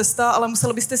by byla cesta, ale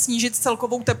museli byste snížit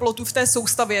celkovou teplotu v té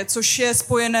soustavě, což je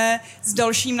spojené s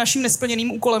dalším naším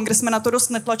nesplněným úkolem, kde jsme na to dost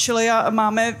netlačili a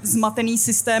máme zmatený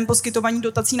systém poskytování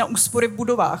dotací na úspory v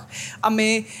budovách. A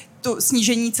my to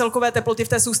snížení celkové teploty v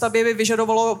té soustavě by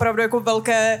vyžadovalo opravdu jako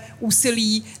velké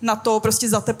úsilí na to prostě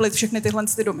zateplit všechny tyhle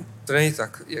domy. To není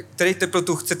tak. Který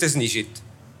teplotu chcete snížit?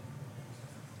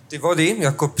 Ty vody,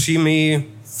 jako přímý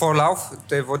forlauf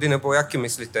té vody, nebo jaký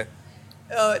myslíte?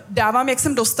 Dávám, jak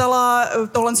jsem dostala,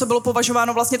 tohle, co bylo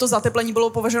považováno, vlastně to zateplení bylo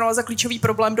považováno za klíčový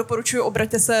problém. Doporučuji,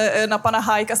 obraťte se na pana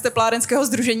Hájka z teplárenského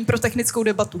sdružení pro technickou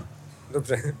debatu.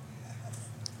 Dobře.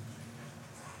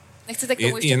 Nechcete k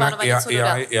tomu ještě, pánové, něco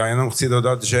dodat? Já jenom chci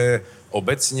dodat, že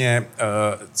obecně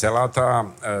celá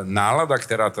ta nálada,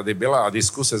 která tady byla a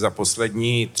diskuse za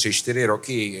poslední 3-4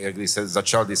 roky, kdy se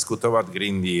začal diskutovat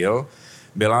Green Deal,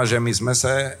 byla, že my jsme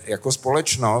se jako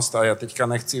společnost, a já teďka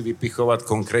nechci vypichovat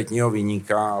konkrétního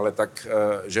viníka, ale tak,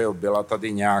 že byla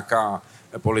tady nějaká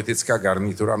politická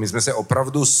garnitura, my jsme se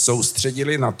opravdu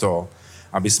soustředili na to,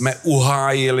 aby jsme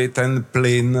uhájili ten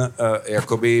plyn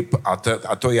jakoby,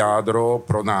 a to jádro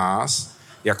pro nás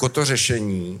jako to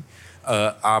řešení.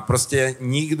 A prostě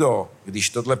nikdo, když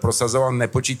tohle prosazoval,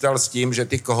 nepočítal s tím, že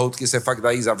ty kohoutky se fakt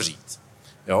dají zavřít.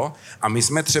 Jo? A my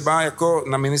jsme třeba jako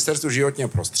na Ministerstvu životního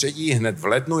prostředí hned v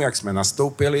lednu, jak jsme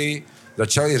nastoupili,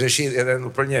 začali řešit jeden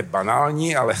úplně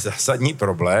banální, ale zásadní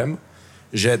problém,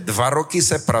 že 2 roky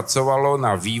se pracovalo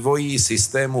na vývoji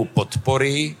systému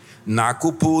podpory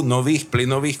nákupu nových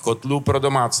plynových kotlů pro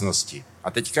domácnosti.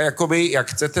 A teďka jakoby,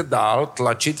 jak chcete dál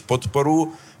tlačit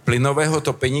podporu plynového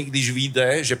topení, když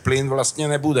víte, že plyn vlastně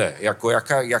nebude. Jako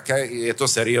jaké je to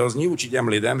seriózní vůči těm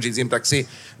lidem, říct jim, tak si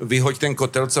vyhoď ten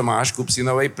kotel, co máš, kup si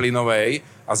novej plynovej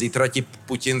a zítra ti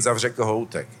Putin zavře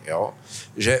kohoutek. Jo?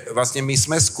 Že vlastně my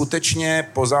jsme skutečně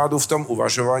pozadu v tom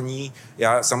uvažování.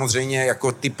 Já samozřejmě,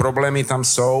 jako ty problémy tam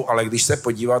jsou, ale když se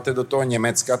podíváte do toho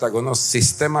Německa, tak ono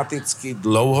systematicky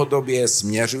dlouhodobě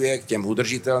směřuje k těm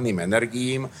udržitelným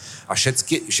energiím a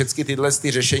všechny tyhle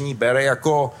ty řešení bere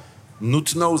jako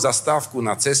nutnou zastávku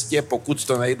na cestě, pokud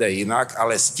to nejde jinak,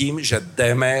 ale s tím, že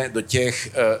jdeme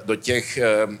do těch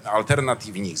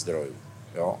alternativních zdrojů.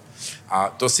 Jo? A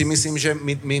to si myslím, že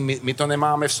my to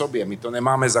nemáme v sobě, my to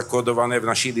nemáme zakódované v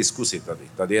naší diskusi tady.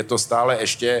 Tady je to stále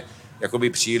ještě jakoby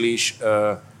příliš,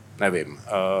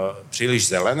 příliš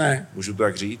zelené, můžu to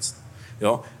tak říct.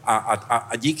 Jo?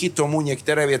 A díky tomu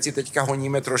některé věci teďka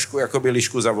honíme trošku jakoby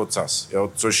lišku za ocas,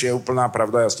 jo? Což je úplná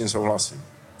pravda, já s tím souhlasím.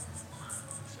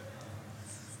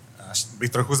 Bych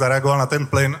trochu zareagoval na ten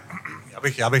plyn.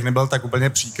 Já bych nebyl tak úplně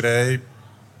příkrej.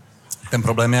 Ten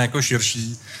problém je jako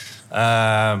širší.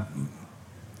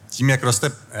 Tím, jak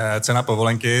roste cena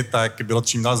povolenky, tak bylo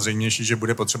čím dál zřejmější, že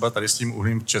bude potřeba tady s tím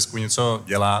uhlím v Česku něco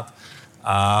dělat.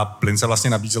 A plyn se vlastně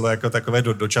nabízelo jako takové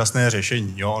dočasné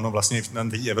řešení. Jo? Ono vlastně na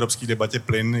té evropské debatě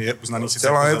plyn je uznaný sice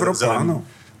celá jako Evropa, zelený, ano.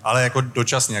 ale jako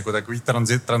dočasně, jako takový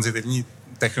transitivní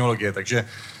technologie. Takže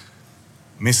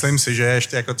myslím si, že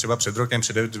ještě jako třeba před rokem,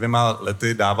 před 2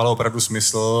 lety dávalo opravdu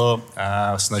smysl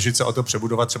snažit se o to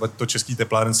přebudovat třeba to české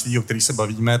teplárenství, o který se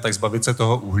bavíme, tak zbavit se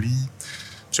toho uhlí,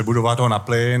 přebudovat ho na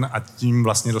plyn a tím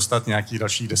vlastně dostat nějakých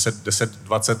dalších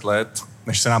 10-20 let,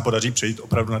 než se nám podaří přejít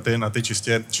opravdu na ty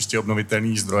čistě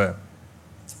obnovitelné zdroje.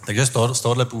 Takže z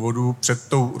tohohle původu před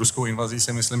tou ruskou invazí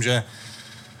si myslím, že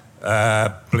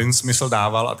plyn smysl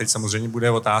dával a teď samozřejmě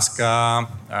bude otázka,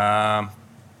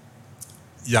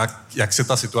 jak se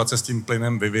ta situace s tím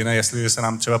plynem vyvine, jestli se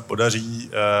nám třeba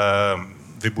podaří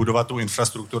vybudovat tu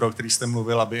infrastrukturu, o které jste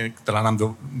mluvil, která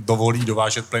nám dovolí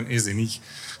dovážet plyn i z jiných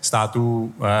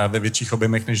států ve větších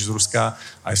objemech než z Ruska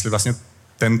a jestli vlastně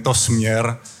tento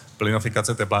směr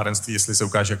plynofikace teplárenství, jestli se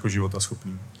ukáže jako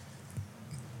životaschopný.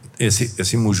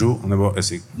 Jestli můžu, nebo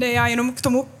jestli... Ne, já jenom k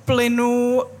tomu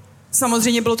plynu.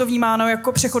 Samozřejmě bylo to vnímáno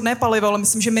jako přechodné palivo, ale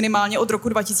myslím, že minimálně od roku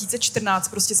 2014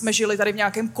 prostě jsme žili tady v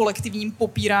nějakém kolektivním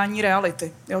popírání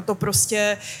reality. Jo, to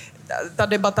prostě, ta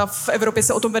debata v Evropě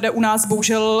se o tom vede u nás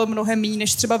bohužel mnohem méně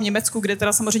než třeba v Německu, kde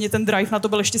teda samozřejmě ten drive na to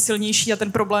byl ještě silnější a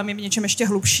ten problém je v něčem ještě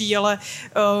hlubší, ale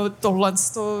tohle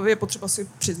je potřeba si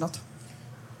přiznat.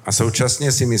 A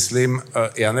současně si myslím,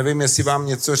 já nevím, jestli vám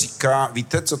něco říká,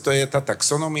 víte, co to je ta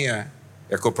taxonomie?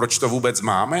 Jako proč to vůbec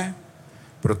máme?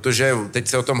 Protože teď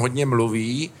se o tom hodně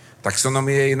mluví,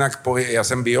 taxonomie je jinak, já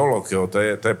jsem biolog, jo,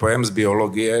 to je pojem z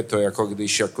biologie, to je jako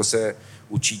když jako se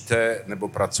učíte nebo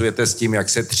pracujete s tím, jak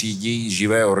se třídí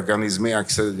živé organismy,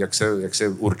 jak se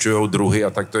určují druhy a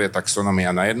tak to je taxonomie.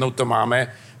 A najednou to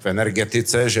máme v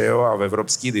energetice, že jo, a v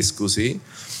evropské diskuzi.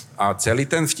 A celý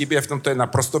ten vtip je v tom, to je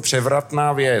naprosto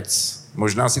převratná věc.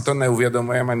 Možná si to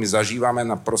neuvědomujeme, my zažíváme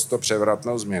naprosto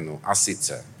převratnou změnu. A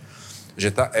sice,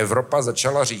 že ta Evropa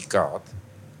začala říkat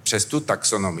přes tu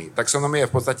taxonomii. Taxonomie je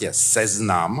v podstatě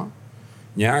seznam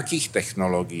nějakých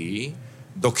technologií,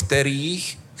 do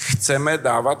kterých chceme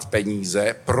dávat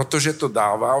peníze, protože to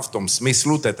dává v tom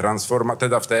smyslu té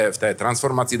v té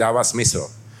transformaci dává smysl.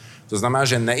 To znamená,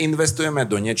 že neinvestujeme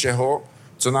do něčeho,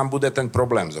 co nám bude ten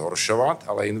problém zhoršovat,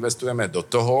 ale investujeme do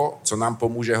toho, co nám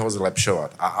pomůže ho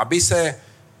zlepšovat. A aby se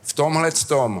v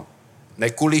tomhletom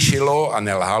nekulišilo a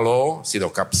nelhalo si do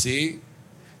kapsy,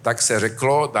 tak se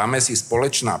řeklo, dáme si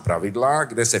společná pravidla,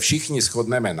 kde se všichni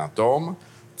shodneme na tom,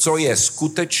 co je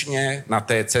skutečně na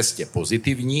té cestě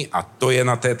pozitivní a to je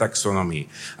na té taxonomii.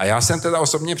 A já jsem teda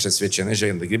osobně přesvědčený,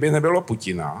 že kdyby nebylo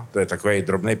Putina, to je takový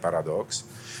drobný paradox,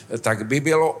 tak by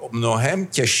bylo mnohem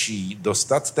těžší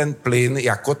dostat ten plyn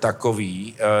jako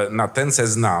takový na ten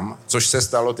seznam, což se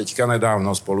stalo teďka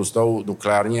nedávno spolu s tou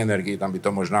nukleární energií, tam by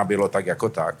to možná bylo tak jako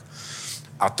tak.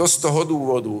 A to z toho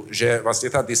důvodu, že vlastně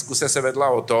ta diskuse se vedla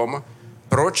o tom,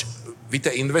 proč, víte,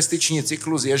 investiční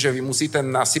cyklus je, že vy musíte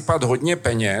nasypat hodně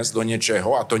peněz do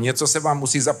něčeho a to něco se vám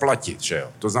musí zaplatit, že jo?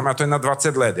 To znamená, to je na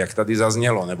 20 let, jak tady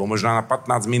zaznělo, nebo možná na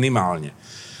 15 minimálně.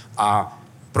 A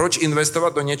proč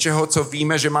investovat do něčeho, co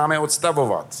víme, že máme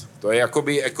odstavovat? To je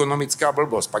jakoby ekonomická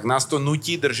blbost. Pak nás to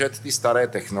nutí držet ty staré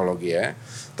technologie.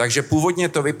 Takže původně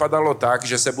to vypadalo tak,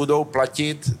 že se budou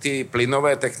platit ty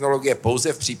plynové technologie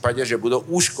pouze v případě, že budou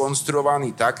už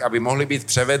konstruovány tak, aby mohly být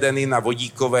převedeny na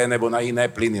vodíkové nebo na jiné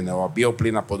plyny, nebo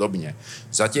bioplyn a podobně.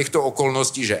 Za těchto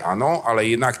okolností, že ano, ale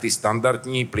jinak ty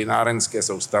standardní plynárenské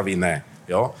soustavy ne.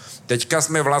 Jo? Teďka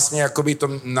jsme vlastně jakoby to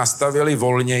nastavili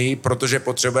volněji, protože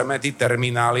potřebujeme ty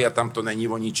terminály a tam to není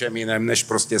o ničem jiném, než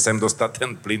prostě sem dostat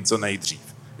ten plyn co nejdřív.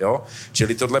 Jo?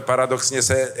 Čili tohle paradoxně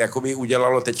se jakoby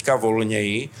udělalo teďka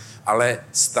volněji, ale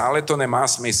stále to nemá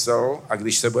smysl a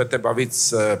když se budete bavit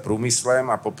s průmyslem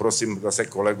a poprosím zase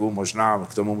kolegu, možná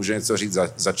k tomu může něco říct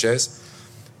za ČEZ,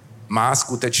 má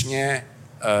skutečně,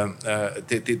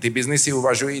 ty biznisy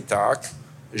uvažují tak,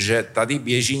 že tady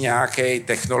běží nějaký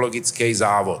technologický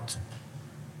závod.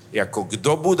 Jako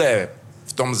kdo bude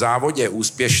v tom závodě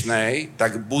úspěšný,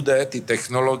 tak bude ty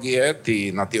technologie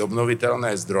na ty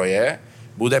obnovitelné zdroje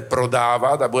bude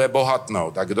prodávat a bude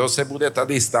bohatnout. A kdo se bude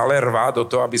tady stále rvát do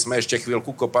toho, aby jsme ještě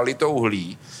chvilku kopali to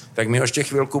uhlí, tak my ještě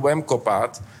chvilku budeme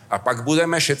kopat a pak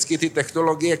budeme všechny ty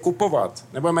technologie kupovat.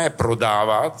 Nebudeme je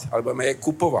prodávat, ale budeme je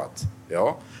kupovat.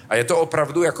 Jo? A je to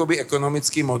opravdu jakoby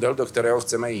ekonomický model, do kterého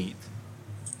chceme jít.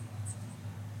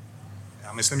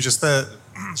 Já myslím, že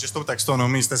s tou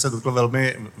taxonomií jste se dotkl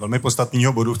velmi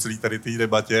podstatného bodu v celé tady té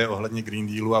debatě ohledně Green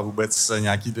Dealu a vůbec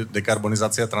nějaký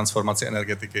dekarbonizaci a transformaci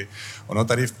energetiky. Ono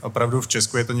tady opravdu v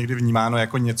Česku je to někdy vnímáno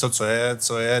jako něco,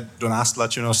 co je do nás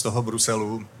tlačeno z toho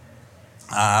Bruselu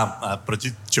a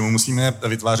proti čemu musíme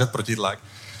vytvářet protitlak.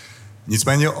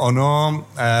 Nicméně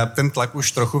ten tlak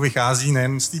už trochu vychází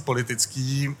nejen z té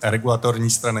politické regulatorní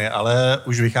strany, ale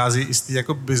už vychází i z té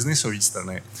jako biznisové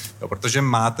strany. Jo, protože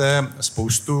máte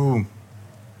spoustu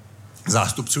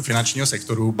zástupců finančního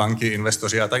sektoru, banky,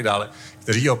 investoři a tak dále,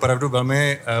 kteří opravdu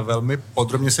velmi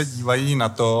podrobně se dívají na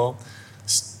to,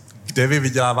 kde vy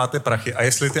vyděláváte prachy a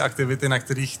jestli ty aktivity,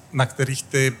 na kterých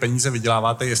ty peníze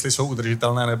vyděláváte, jestli jsou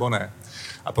udržitelné nebo ne.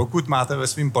 A pokud máte ve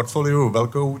svém portfoliu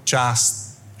velkou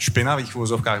část špinavých v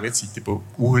uvozovkách věcí, typu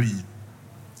uhlí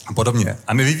a podobně,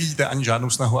 a nevyvíjíte ani žádnou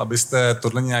snahu, abyste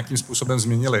tohle nějakým způsobem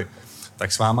změnili,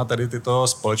 tak s váma tady tyto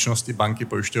společnosti, banky,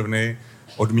 pojišťovny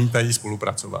odmítají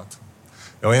spolupracovat.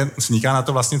 Jo, vzniká na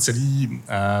to vlastně celý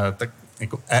tak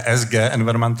jako ESG,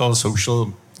 Environmental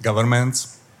Social Governance,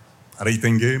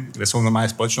 ratingy, kde jsou normálně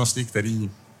společnosti,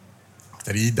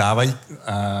 který dávají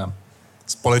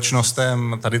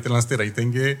společnostem tady tyhle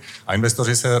ratingy a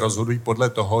investoři se rozhodují podle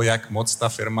toho, jak moc ta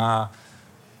firma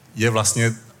je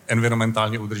vlastně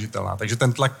environmentálně udržitelná. Takže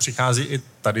ten tlak přichází i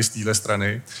tady z téhle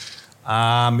strany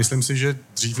a myslím si, že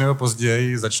dřív nebo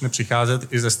později začne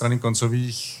přicházet i ze strany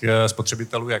koncových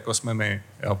spotřebitelů, jako jsme my.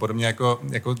 Jo, podobně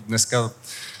jako dneska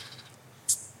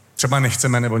třeba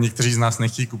nechceme, nebo někteří z nás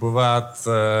nechtějí kupovat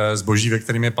zboží, ve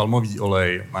kterém je palmový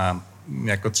olej. A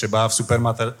jako třeba v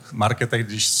supermarketech,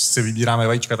 když si vybíráme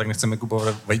vajíčka, tak nechceme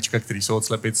kupovat vajíčka, které jsou od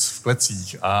slepic v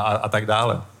klecích a tak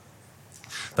dále.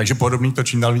 Takže podobný to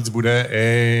čím dál víc bude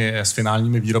i s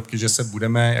finálními výrobky, že se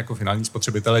budeme jako finální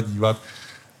spotřebitelé dívat,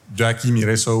 do jaký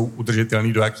míry jsou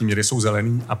udržitelný, do jaký míry jsou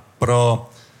zelený a pro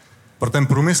ten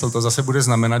průmysl to zase bude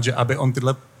znamenat, že aby on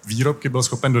tyhle výrobky byl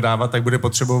schopen dodávat, tak bude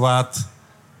potřebovat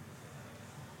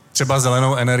třeba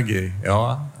zelenou energii,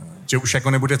 jo? že už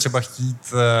jako nebude třeba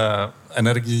chtít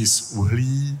energii z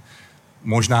uhlí,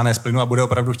 možná ne z plynu a bude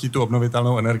opravdu chtít tu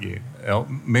obnovitelnou energii. Jo?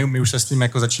 My už se s tím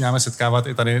jako začínáme setkávat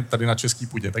i tady na české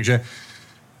půdě. Takže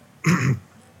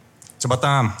třeba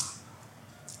ta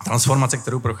transformace,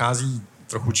 kterou prochází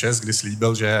trochu Čes, kdy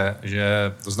slíbil, že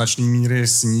do značné míry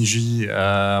sníží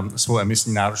svou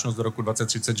emisní náročnost do roku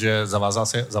 2030, že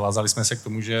zavázali jsme se k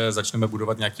tomu, že začneme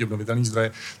budovat nějaký obnovitelný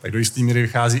zdroje, tak do jisté míry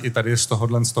vychází i tady z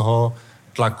toho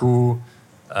tlaku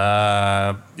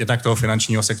jednak toho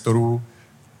finančního sektoru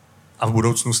a v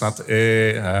budoucnu snad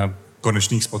i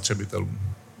konečných spotřebitelů.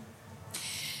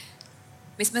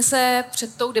 My jsme se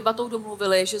před tou debatou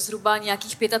domluvili, že zhruba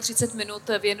nějakých 35 minut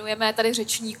věnujeme tady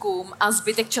řečníkům a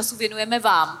zbytek času věnujeme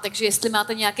vám. Takže jestli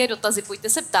máte nějaké dotazy, pojďte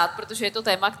se ptát, protože je to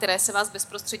téma, které se vás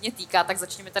bezprostředně týká, tak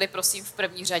začněme tady prosím v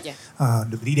první řadě.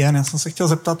 Dobrý den, já jsem se chtěl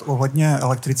zeptat ohledně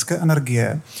elektrické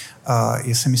energie.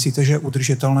 Jestli myslíte, že je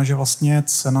udržitelné, že vlastně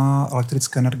cena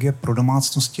elektrické energie pro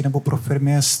domácnosti nebo pro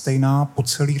firmy je stejná po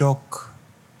celý rok?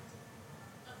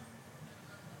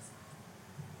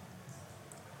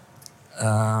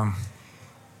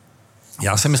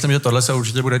 Já si myslím, že tohle se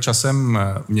určitě bude časem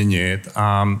měnit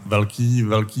a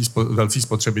velcí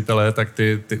spotřebitelé, tak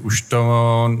ty už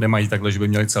to nemají takhle, že by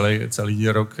měli celý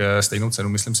rok stejnou cenu.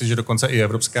 Myslím si, že dokonce i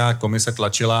Evropská komise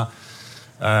tlačila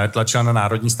na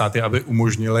národní státy, aby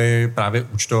umožnili právě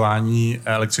účtování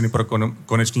elektřiny pro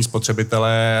koneční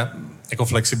spotřebitele jako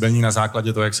flexibilní na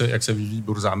základě toho, jak se vyvíjí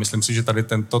burza. Myslím si, že tady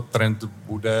tento trend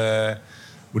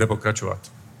bude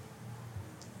pokračovat.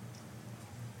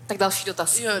 Tak další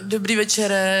dotaz. Jo, dobrý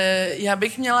večer.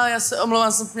 Já se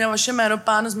omlouvám, jsem měla vaše jméno,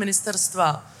 pán z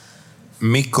ministerstva.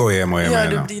 Miko je moje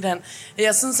jméno. Dobrý den.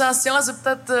 Já jsem se vás chtěla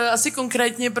zeptat asi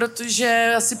konkrétně,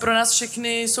 protože asi pro nás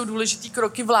všechny jsou důležitý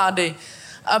kroky vlády,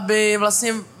 aby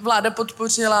vlastně vláda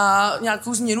podpořila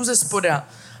nějakou změnu ze spoda.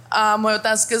 A moje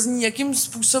otázka zní, jakým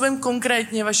způsobem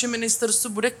konkrétně vaše ministerstvo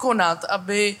bude konat,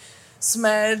 aby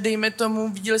jsme, dejme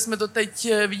tomu,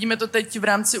 vidíme to teď v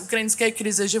rámci ukrajinské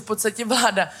krize, že v podstatě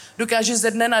vláda dokáže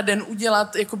ze dne na den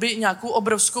udělat jakoby nějakou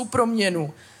obrovskou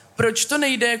proměnu. Proč to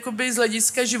nejde jakoby z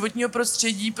hlediska životního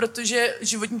prostředí, protože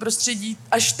životní prostředí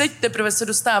až teď teprve se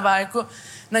dostává jako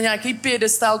na nějaký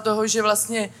piedestál toho, že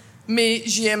vlastně my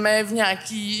žijeme v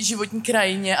nějaký životní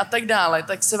krajině a tak dále.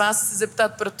 Tak se vás chci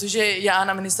zeptat, protože já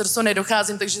na ministerstvo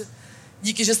nedocházím, takže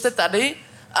díky, že jste tady.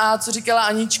 A co říkala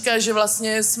Anička, že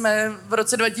vlastně jsme v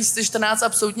roce 2014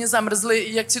 absolutně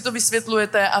zamrzli, jak si to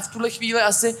vysvětlujete a v tuhle chvíli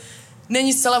asi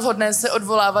není zcela vhodné se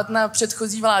odvolávat na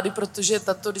předchozí vlády, protože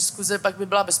tato diskuze pak by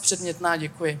byla bezpředmětná.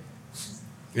 Děkuji.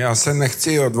 Já se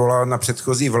nechci odvolávat na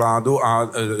předchozí vládu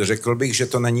a řekl bych, že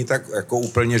to není tak jako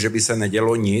úplně, že by se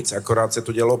nedělo nic, akorát se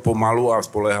to dělo pomalu a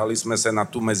spolehali jsme se na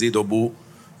tu mezidobu,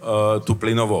 tu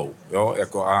plynovou, jo,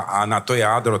 jako a na to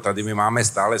jádro. Tady my máme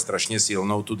stále strašně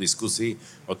silnou tu diskusi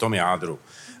o tom jádru.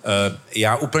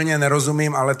 Já úplně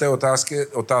nerozumím, ale té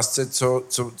otázce,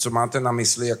 co máte na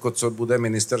mysli, jako co bude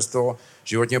ministerstvo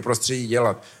životního prostředí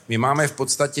dělat. My máme v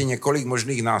podstatě několik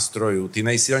možných nástrojů. Ty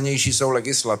nejsilnější jsou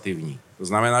legislativní. To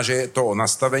znamená, že je to o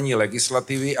nastavení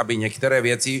legislativy, aby některé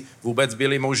věci vůbec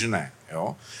byly možné.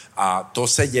 Jo? A to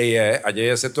se děje a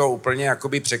děje se to úplně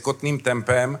jakoby překotným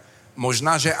tempem.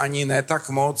 Možná, že ani ne tak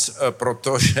moc,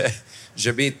 protože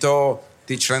že by to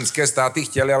ty členské státy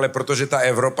chtěly, ale protože ta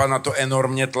Evropa na to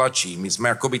enormně tlačí. My jsme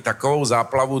jakoby takovou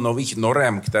záplavu nových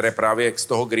norem, které právě z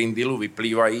toho Green Dealu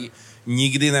vyplývají,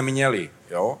 nikdy neměli.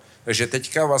 Jo? Takže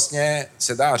teďka vlastně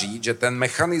se dá říct, že ten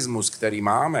mechanismus, který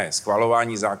máme,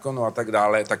 schvalování zákonu a tak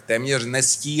dále, tak téměř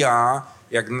nestíhá,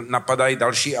 jak napadají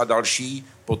další a další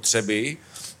potřeby.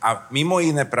 A mimo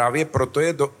jiné právě proto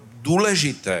je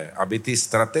důležité, aby ty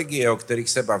strategie, o kterých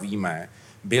se bavíme,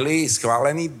 byly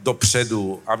schváleny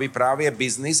dopředu, aby právě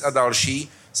biznis a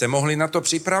další se mohli na to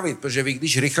připravit, protože vy,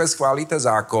 když rychle schválíte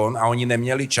zákon a oni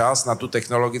neměli čas na tu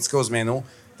technologickou změnu,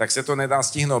 tak se to nedá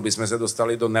stihnout, aby jsme se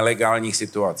dostali do nelegálních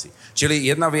situací. Čili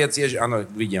jedna věc je, že ano,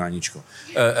 vidím, Aničko,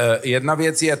 jedna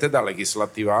věc je teda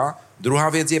legislativa, druhá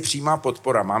věc je přímá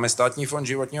podpora. Máme Státní fond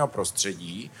životního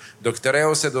prostředí, do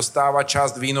kterého se dostává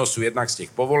část výnosu jednak z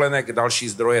těch povolenek, další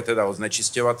zdroje teda od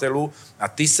znečišťovatelů a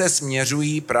ty se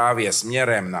směřují právě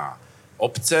směrem na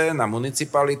obce, na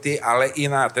municipality, ale i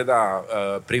na teda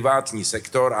privátní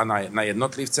sektor a na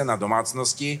jednotlivce, na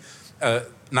domácnosti,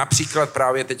 například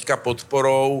právě teďka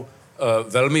podporou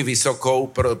velmi vysokou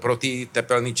pro ty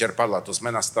tepelné čerpadla. To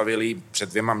jsme nastavili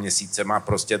před 2 měsícema,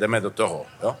 prostě jdeme do toho.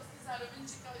 Jo?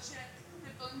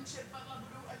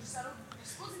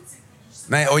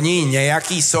 Ne, oni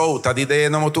nějaký jsou, tady jde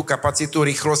jenom o tu kapacitu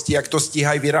rychlosti, jak to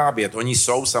stíhají vyrábět. Oni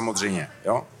jsou samozřejmě,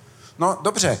 jo? No,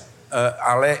 dobře,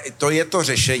 ale to je to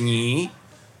řešení,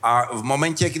 A v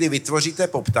momentě, kdy vytvoříte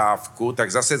poptávku,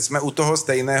 tak zase jsme u toho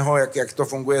stejného, jak to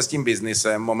funguje s tím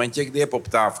biznisem. V momentě, kdy je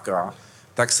poptávka,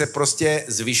 tak se prostě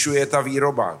zvyšuje ta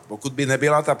výroba. Pokud by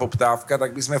nebyla ta poptávka,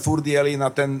 tak bychom furt jeli na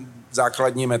ten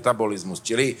základní metabolismus.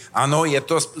 Čili ano, je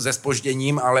to se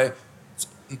zpožděním, ale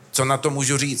co na to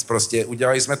můžu říct? Prostě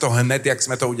udělali jsme to hned, jak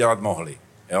jsme to udělat mohli.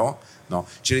 Jo? No,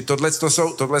 čili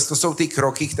tohle jsou ty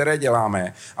kroky, které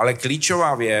děláme, ale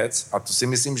klíčová věc, a to si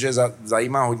myslím, že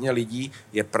zajímá hodně lidí,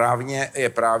 je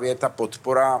právě ta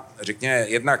podpora, řekněme,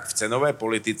 jednak v cenové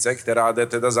politice, která jde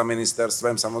teda za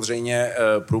ministerstvem samozřejmě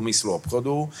průmyslu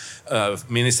obchodu,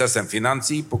 ministerstvem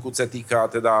financí, pokud se týká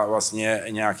teda vlastně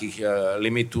nějakých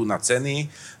limitů na ceny,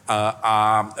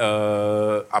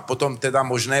 a potom teda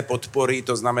možné podpory,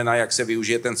 to znamená, jak se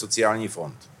využije ten sociální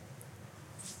fond.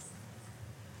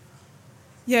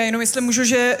 Já jenom jestli můžu,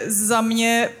 že za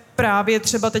mě právě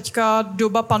třeba teďka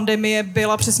doba pandemie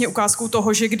byla přesně ukázkou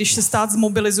toho, že když se stát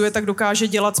zmobilizuje, tak dokáže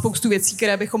dělat spoustu věcí,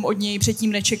 které bychom od něj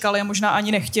předtím nečekali a možná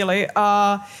ani nechtěli.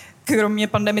 A kromě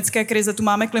pandemické krize tu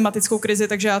máme klimatickou krizi,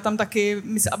 takže já tam taky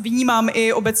vnímám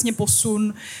i obecně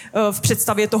posun v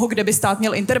představě toho, kde by stát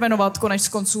měl intervenovat. Konec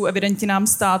konců evidentně nám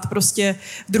stát prostě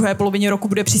v druhé polovině roku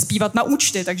bude přispívat na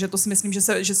účty, takže to si myslím,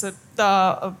 že se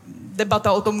ta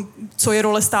debata o tom, co je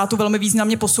role státu, velmi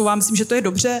významně posouvá. Myslím, že to je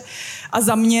dobře. A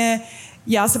za mě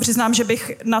já se přiznám, že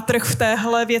bych na trh v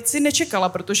téhle věci nečekala,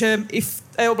 protože i v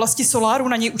té oblasti soláru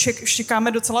na něj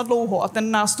čekáme docela dlouho a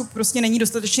ten nástup prostě není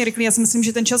dostatečně rychlý. Já si myslím,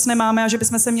 že ten čas nemáme a že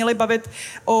bychom se měli bavit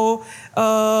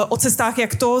o cestách,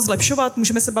 jak to zlepšovat.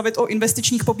 Můžeme se bavit o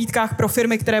investičních pobídkách pro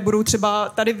firmy, které budou třeba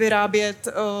tady vyrábět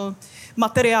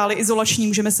materiály izolační,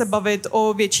 můžeme se bavit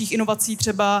o větších inovacích,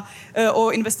 třeba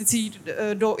o investicích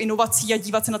do inovací a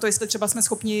dívat se na to, jestli třeba jsme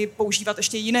schopni používat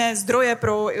ještě jiné zdroje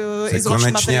pro izolační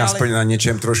konečně materiály. Aspoň na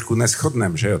něčem trošku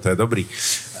neshodneme, že jo, to je dobrý.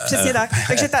 Přesně tak.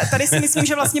 Takže tady si myslím,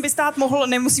 že vlastně by stát mohl,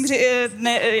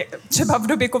 třeba v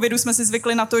době covidu jsme si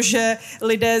zvykli na to, že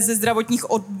lidé ze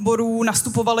zdravotních odborů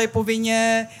nastupovali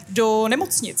povinně do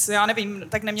nemocnic. Já nevím,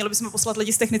 tak neměli bychom poslat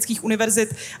lidi z technických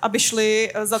univerzit, aby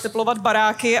šli zateplovat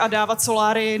baráky a dávat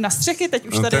soláry na střechy. Teď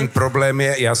už tady... Ten problém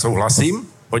je, já souhlasím,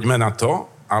 pojďme na to,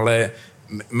 ale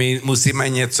my musíme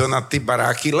něco na ty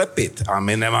baráky lepit a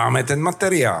my nemáme ten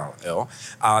materiál. Jo?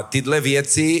 A tyhle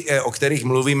věci, o kterých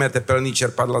mluvíme, tepelný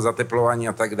čerpadla, zateplování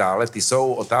a tak dále, ty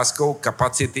jsou otázkou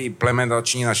kapacity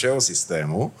implementační našeho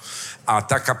systému a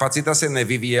ta kapacita se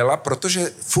nevyvíjela,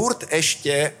 protože furt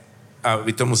ještě, a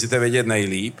vy to musíte vědět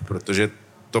nejlíp, protože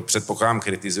to předpokládám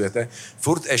kritizujete,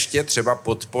 furt ještě třeba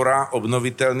podpora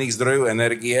obnovitelných zdrojů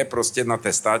energie prostě na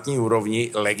té státní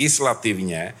úrovni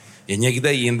legislativně je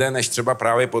někde jinde, než třeba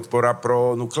právě podpora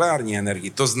pro nukleární energii.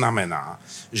 To znamená,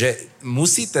 že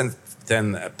musí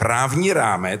ten právní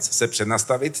rámec se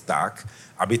přenastavit tak,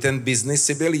 aby ten biznis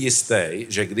si byl jistý,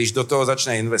 že když do toho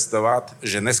začne investovat,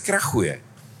 že neskrachuje.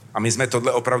 A my jsme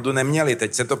tohle opravdu neměli.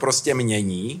 Teď se to prostě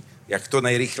mění, jak to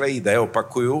nejrychleji jde,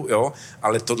 opakuju, jo,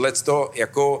 ale tohleto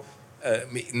jako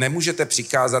nemůžete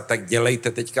přikázat, tak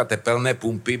dělejte teďka tepelné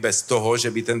pumpy bez toho,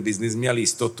 že by ten biznis měl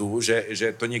jistotu,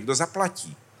 že to někdo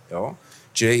zaplatí. Jo?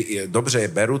 Čili dobře,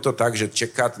 beru to tak, že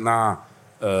čekat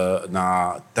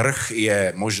na trh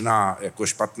je možná jako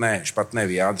špatné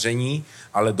vyjádření,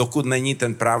 ale dokud není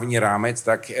ten právní rámec,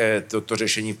 tak to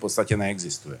řešení v podstatě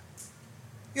neexistuje.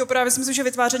 Jo, právě si myslím, že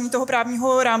vytváření toho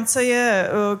právního rámce je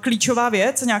klíčová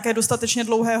věc, nějaké dostatečně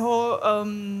dlouhého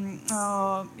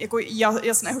jako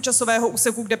jasného časového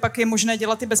úseku, kde pak je možné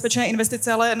dělat ty bezpečné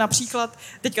investice, ale například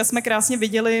teďka jsme krásně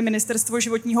viděli Ministerstvo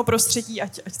životního prostředí,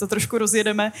 ať to trošku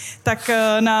rozjedeme, tak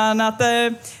na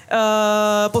té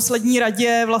poslední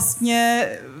radě vlastně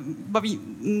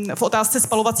v otázce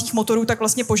spalovacích motorů, tak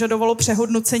vlastně požadovalo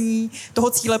přehodnocení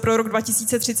toho cíle pro rok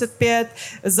 2035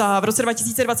 v roce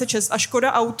 2026 a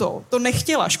Škoda Auto to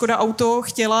nechtěla. Škoda Auto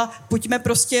chtěla, pojďme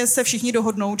prostě se všichni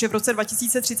dohodnout, že v roce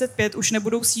 2035 už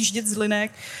nebudou sjíždět z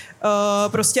linek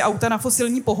prostě auta na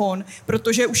fosilní pohon,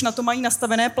 protože už na to mají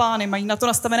nastavené plány, mají na to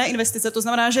nastavené investice. To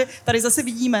znamená, že tady zase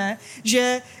vidíme,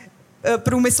 že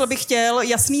průmysl by chtěl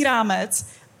jasný rámec,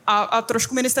 a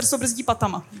trošku ministerstvo brzdí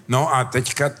patama. No a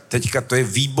teďka to je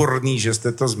výborný, že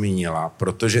jste to zmínila,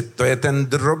 protože to je ten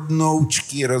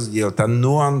drobnoučký rozdíl, ta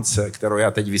nuance, kterou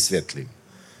já teď vysvětlím.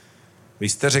 Vy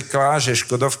jste řekla, že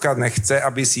Škodovka nechce,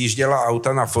 aby sjížděla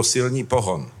auta na fosilní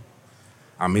pohon.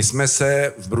 A my jsme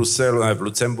se v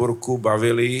Lucemburku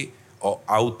bavili o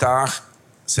autách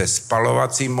se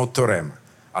spalovacím motorem.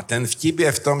 A ten vtip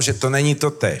je v tom, že to není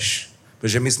totéž.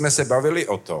 Protože my jsme se bavili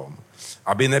o tom,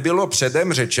 aby nebylo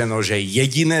předem řečeno, že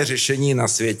jediné řešení na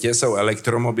světě jsou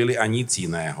elektromobily a nic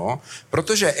jiného,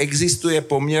 protože existuje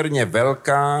poměrně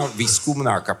velká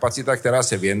výzkumná kapacita, která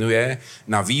se věnuje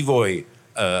na vývoj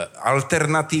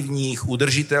alternativních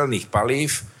udržitelných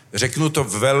paliv. Řeknu to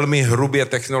velmi hrubě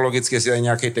technologicky, jestli je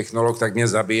nějaký technolog, tak mě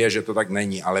zabije, že to tak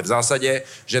není. Ale v zásadě,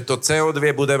 že to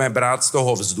CO2 budeme brát z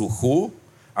toho vzduchu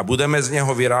a budeme z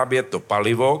něho vyrábět to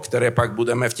palivo, které pak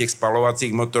budeme v těch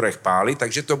spalovacích motorech pálit,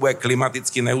 takže to bude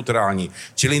klimaticky neutrální.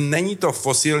 Čili není to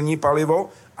fosilní palivo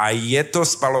a je to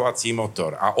spalovací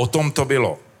motor. A o tom to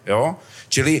bylo. Jo?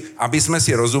 Čili, aby jsme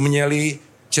si rozuměli,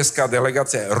 česká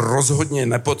delegace rozhodně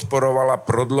nepodporovala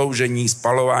prodloužení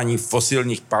spalování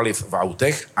fosilních paliv v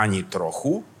autech, ani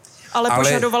trochu. Ale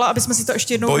požadovala, aby jsme si to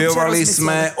ještě jednou bojovali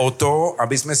jsme o to,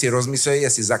 aby jsme si rozmysleli,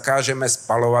 jestli zakážeme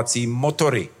spalovací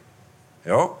motory.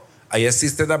 Jo? A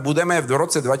jestli teda budeme v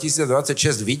roce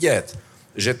 2026 vidět,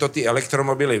 že to ty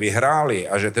elektromobily vyhrály,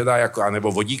 a že teda jako,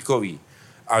 anebo vodíkový,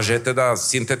 a že teda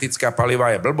syntetická paliva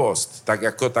je blbost,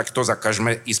 tak to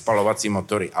zakažme i spalovací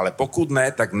motory. Ale pokud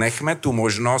ne, tak nechme tu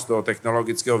možnost toho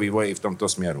technologického vývoje i v tomto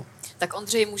směru. Tak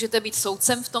Ondřej, můžete být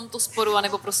soudcem v tomto sporu,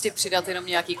 anebo prostě přidat jenom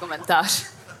nějaký komentář?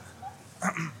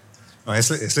 No,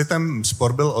 jestli ten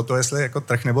spor byl o to, jestli jako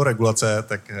trh nebo regulace,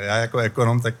 tak já jako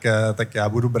ekonom, tak já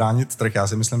budu bránit trh. Já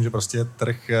si myslím, že prostě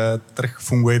trh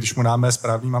funguje, když mu dáme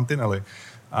správný mantinely.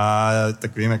 A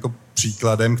takovým jako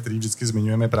příkladem, který vždycky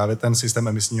zmiňujeme, právě ten systém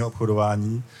emisního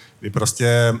obchodování, kdy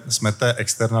prostě jsme té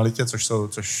externalitě, což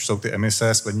jsou ty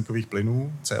emise skleníkových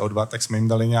plynů, CO2, tak jsme jim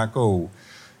dali nějakou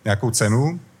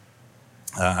cenu.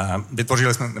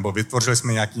 Vytvořili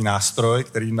jsme nějaký nástroj,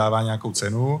 který jim dává nějakou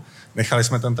cenu, nechali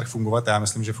jsme ten trh fungovat a já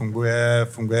myslím, že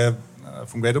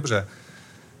funguje dobře.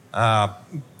 A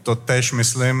to též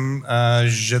myslím,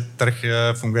 že trh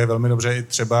funguje velmi dobře i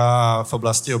třeba v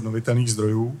oblasti obnovitelných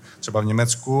zdrojů. Třeba v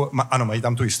Německu, ano, mají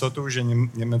tam tu jistotu, že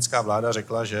německá vláda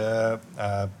řekla, že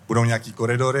budou nějaký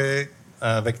koridory,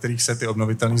 ve kterých se ty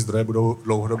obnovitelné zdroje budou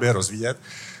dlouhodobě rozvíjet,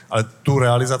 ale tu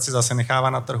realizaci zase nechává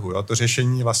na trhu. Jo? To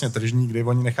řešení je vlastně tržní, kdy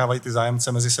oni nechávají ty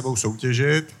zájemce mezi sebou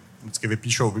soutěžit, vždycky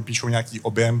vypíšou nějaký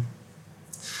objem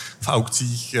v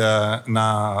aukcích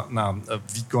na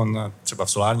výkon třeba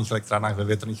v solárních elektrárnách, ve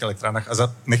větrných elektrárnách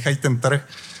a nechají ten trh,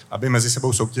 aby mezi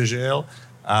sebou soutěžil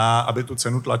a aby tu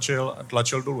cenu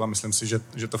tlačil dolů. A myslím si,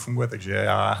 že to funguje, takže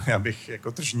já bych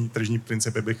jako tržní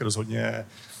principy bych rozhodně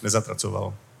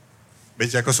nezatracoval.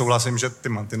 Byť jako souhlasím, že ty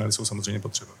mantinely jsou samozřejmě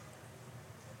potřeba.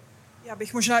 Já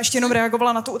bych možná ještě jenom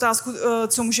reagovala na tu otázku,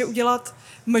 co může udělat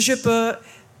MŽP.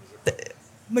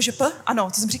 MŽP? Ano,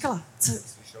 to jsem říkala.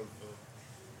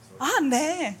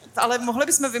 Ne, ale mohli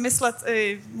bychom vymyslet,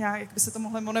 jak by se to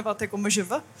mohlo jmenovat, jako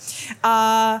MŽV.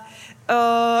 A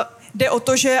jde o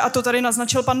to, že, a to tady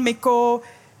naznačil pan Miko,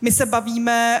 my se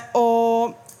bavíme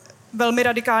o velmi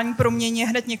radikální proměně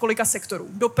hned několika sektorů.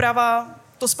 Doprava,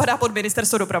 to spadá pod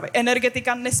ministerstvo dopravy.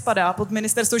 Energetika nespadá pod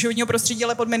ministerstvo životního prostředí,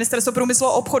 ale pod ministerstvo průmyslu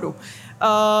a obchodu.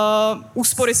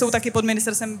 Úspory jsou taky pod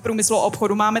ministerstvem průmyslu a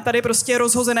obchodu. Máme tady prostě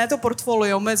rozhozené to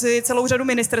portfolio mezi celou řadu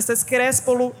ministerstev, které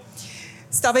spolu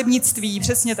stavebnictví,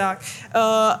 přesně tak,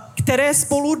 které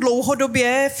spolu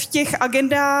dlouhodobě v těch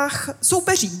agendách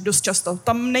soupeří dost často.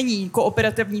 Tam není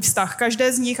kooperativní vztah.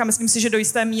 Každé z nich, a myslím si, že do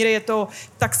jisté míry je to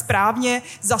tak správně,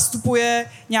 zastupuje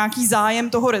nějaký zájem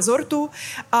toho rezortu.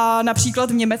 A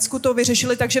například v Německu to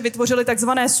vyřešili tak, že vytvořili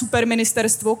takzvané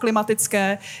superministerstvo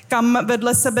klimatické, kam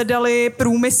vedle sebe dali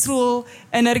průmysl,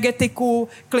 energetiku,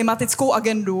 klimatickou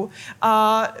agendu.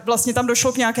 A vlastně tam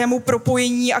došlo k nějakému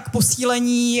propojení a k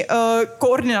posílení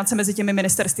koordinace mezi těmi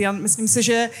ministerstvy. Já myslím si,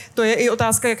 že to je i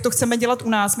otázka, jak to chceme dělat u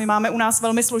nás. My máme u nás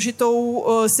velmi složitou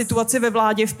situaci ve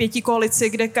vládě v 5 koalici,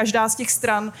 kde každá z těch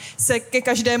stran se ke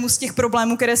každému z těch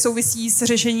problémů, které souvisí s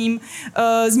řešením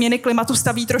změny klimatu,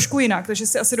 staví trošku jinak. Takže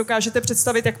si asi dokážete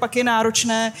představit, jak pak je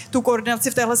náročné tu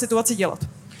koordinaci v téhle situaci dělat.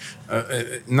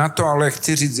 Na to ale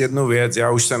chci říct jednu věc.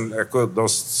 Já už jsem jako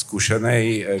dost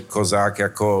zkušený kozák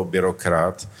jako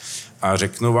byrokrat a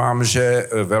řeknu vám, že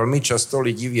velmi často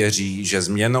lidi věří, že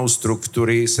změnou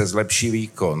struktury se zlepší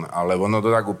výkon, ale ono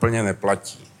to tak úplně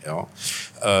neplatí. Jo?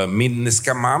 My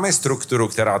dneska máme strukturu,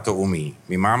 která to umí.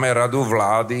 My máme Radu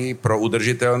vlády pro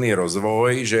udržitelný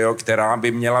rozvoj, že jo, která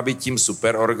by měla být tím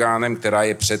superorgánem, která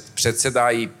je předsedá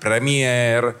jí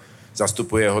premiér,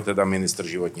 zastupuje ho teda ministr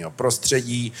životního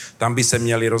prostředí, tam by se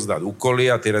měly rozdat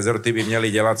úkoly a ty rezorty by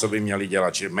měly dělat, co by měly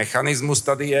dělat. Čili mechanismus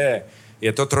tady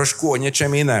je to trošku o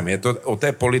něčem jiném. Je to o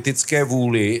té politické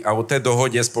vůli a o té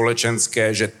dohodě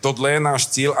společenské, že tohle je náš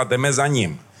cíl a jdeme za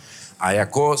ním. A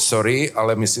jako, sorry,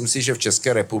 ale myslím si, že v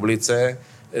České republice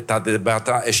ta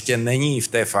debata ještě není v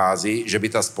té fázi, že by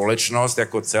ta společnost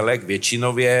jako celek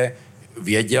většinově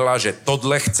věděla, že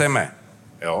tohle chceme,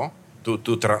 jo?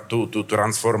 Tu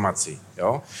transformaci.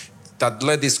 Jo?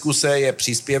 Tahle diskuse je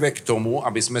příspěvek k tomu,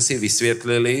 aby jsme si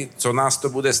vysvětlili, co nás to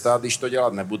bude stát, když to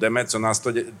dělat nebudeme, co nás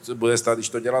to bude stát, když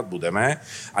to dělat budeme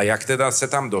a jak teda se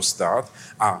tam dostat.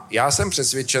 A já jsem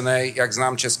přesvědčený, jak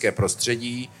znám české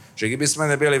prostředí, že kdyby jsme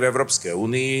nebyli v Evropské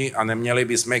unii a neměli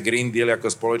bychom Green Deal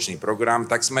jako společný program,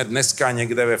 tak jsme dneska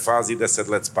někde ve fázi 10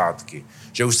 let zpátky.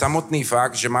 Že už samotný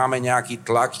fakt, že máme nějaký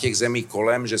tlak těch zemí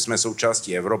kolem, že jsme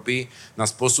součástí Evropy,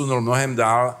 nás posunul mnohem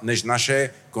dál, než naše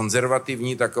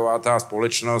konzervativní taková ta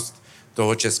společnost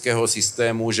toho českého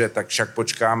systému, že tak však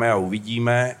počkáme a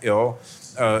uvidíme, jo,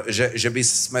 že by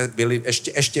jsme byli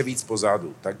ještě víc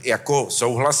pozadu. Tak jako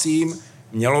souhlasím,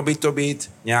 mělo by to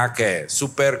být nějaké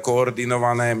super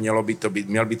koordinované, měl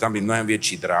by tam být mnohem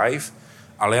větší drive,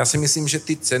 ale já si myslím, že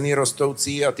ty ceny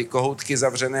rostoucí a ty kohoutky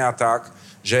zavřené a tak,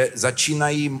 že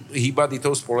začínají hýbat i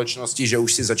tou společností, že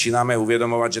už si začínáme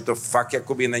uvědomovat, že to fakt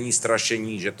jakoby není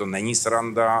strašení, že to není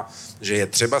sranda, že je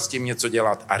třeba s tím něco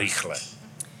dělat a rychle.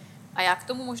 A já k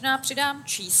tomu možná přidám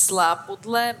čísla,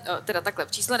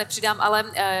 čísla nepřidám, ale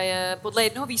podle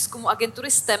jednoho výzkumu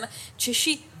agentury STEM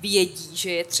Češi vědí,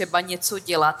 že je třeba něco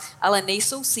dělat, ale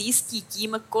nejsou si jistí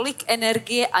tím, kolik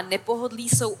energie a nepohodlí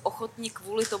jsou ochotni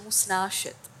kvůli tomu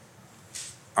snášet.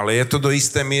 Ale je to do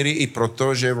jisté míry i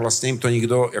proto, že vlastně jim to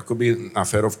nikdo jakoby na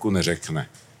férovku neřekne.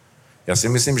 Já si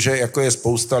myslím, že jako je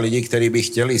spousta lidí, kteří by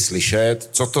chtěli slyšet,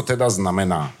 co to teda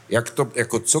znamená.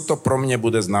 Co to pro mě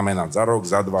bude znamenat za rok,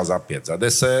 za 2, za 5, za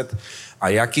 10 a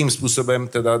jakým způsobem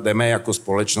teda jdeme jako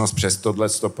společnost přes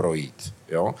tohleto projít.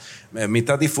 Jo? My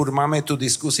tady furt máme tu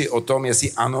diskusi o tom,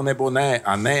 jestli ano nebo ne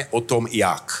a ne o tom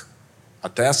jak. A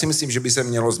to já si myslím, že by se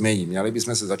mělo změnit. Měli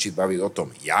bychom se začít bavit o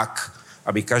tom jak,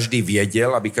 aby každý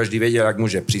věděl, jak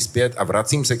může přispět a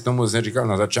vracím se k tomu, co jsem říkal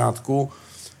na začátku,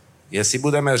 jestli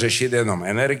budeme řešit jenom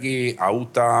energii,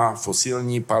 auta,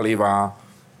 fosilní paliva,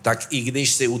 tak i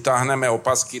když si utáhneme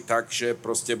opasky tak, že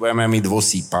prostě budeme mít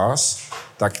dvosí pas,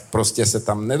 tak prostě se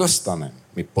tam nedostaneme.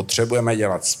 My potřebujeme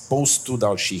dělat spoustu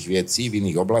dalších věcí v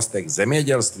jiných oblastech.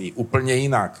 Zemědělství úplně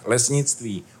jinak,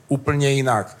 lesnictví úplně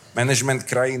jinak, management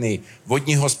krajiny,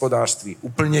 vodní hospodářství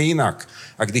úplně jinak.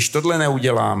 A když tohle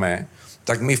neuděláme,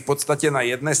 tak my v podstatě na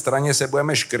jedné straně se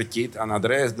budeme škrtit a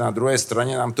na druhé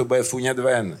straně nám to bude funět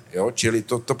ven. Jo? Čili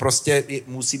to prostě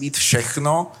musí být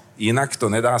všechno, jinak to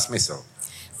nedá smysl.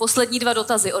 Poslední 2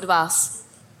 dotazy od vás.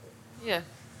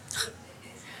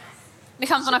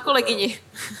 Nechám to na kolegyni.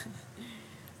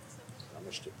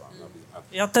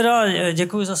 Já teda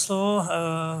děkuji za slovo.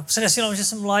 Předesílám, že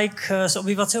jsem laik z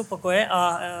obývacího pokoje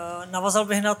a navazal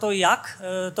bych na to, jak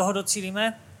toho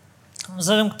docílíme.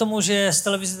 Vzhledem k tomu, že z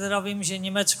televize teda vím, že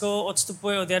Německo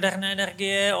odstupuje od jaderné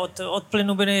energie, od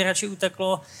plynu by nejradši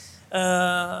uteklo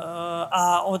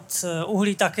a od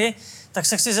uhlí taky, tak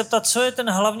se chci zeptat, co je ten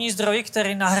hlavní zdroj,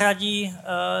 který nahradí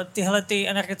tyhle ty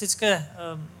energetické,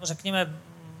 řekněme,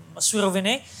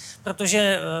 suroviny,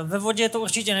 protože ve vodě to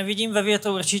určitě nevidím, ve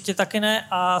větru určitě taky ne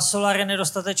a solár je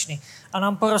nedostatečný. A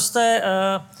nám poroste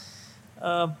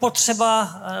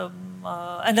potřeba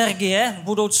energie v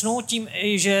budoucnu tím,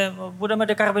 že budeme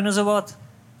dekarbonizovat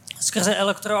skrze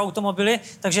elektroautomobily,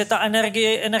 takže ta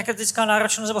energetická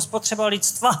náročnost nebo spotřeba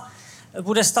lidstva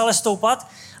bude stále stoupat.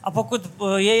 A pokud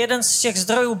je jeden z těch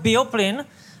zdrojů bioplyn,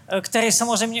 který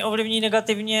samozřejmě ovlivní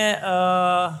negativně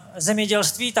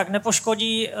zemědělství, tak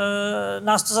nepoškodí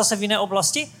nás to zase v jiné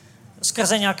oblasti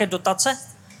skrze nějaké dotace?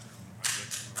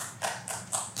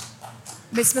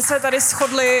 My jsme se tady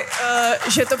shodli,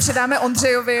 že to předáme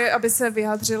Ondřejovi, aby se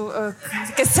vyjádřil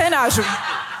ke scénářu.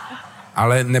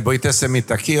 Ale nebojte se mi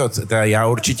taky, já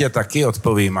určitě taky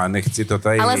odpovím a nechci to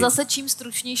tady... Ale zase čím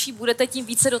stručnější budete, tím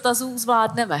více dotazů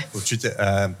zvládneme. Určitě.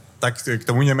 Tak k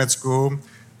tomu Německu.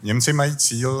 Němci mají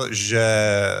cíl, že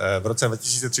v roce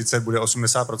 2030 bude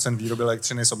 80% výroby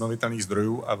elektřiny z obnovitelných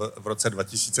zdrojů a v roce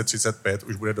 2035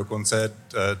 už bude dokonce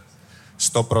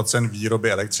 100%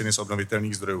 výroby elektřiny z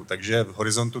obnovitelných zdrojů. Takže v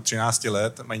horizontu 13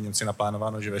 let mají Němci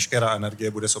naplánováno, že veškerá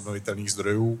energie bude z obnovitelných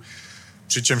zdrojů,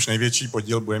 přičemž největší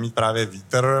podíl bude mít právě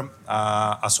vítr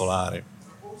a soláry.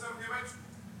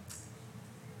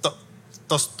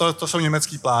 To jsou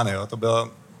německý plány, jo?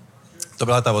 To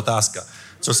byla ta otázka.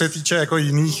 Co se týče jako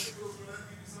jiných...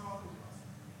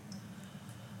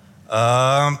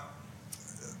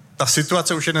 Ta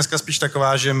situace už je dneska spíš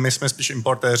taková, že my jsme spíš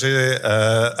importéři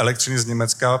elektřiny z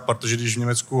Německa, protože když v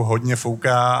Německu hodně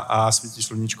fouká a svítí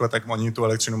sluníčko, tak oni tu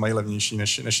elektřinu mají levnější,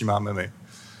 než ji máme my.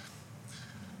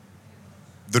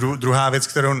 Druhá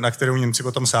věc, na kterou Němci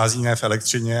potom sází ne v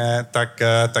elektřině,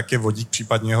 tak je vodík,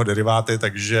 případně jeho deriváty,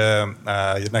 takže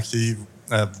jednak chtějí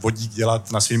vodík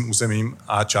dělat na svým územím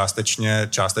a částečně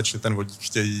ten vodík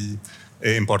chtějí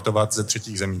importovat ze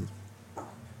třetích zemí.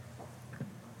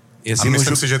 A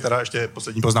myslím si, že teda ještě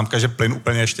poslední poznámka, že plyn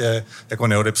úplně ještě jako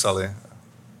neodepsali.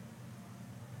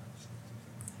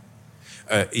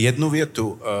 Jednu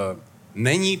větu.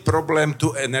 Není problém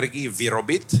tu energii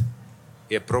vyrobit,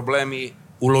 je problém ji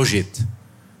uložit.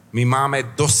 My máme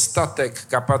dostatek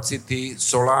kapacity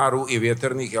soláru i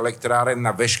větrných elektráren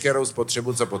na veškerou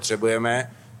spotřebu, co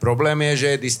potřebujeme. Problém je, že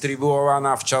je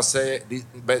distribuována v čase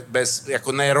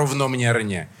jako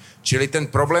nerovnoměrně. Čili ten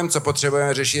problém, co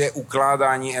potřebujeme řešit, je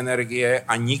ukládání energie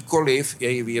a nikoliv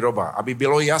její výroba. Aby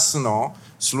bylo jasno,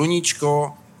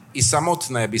 sluníčko i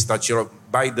samotné by stačilo.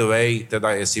 By the way, teda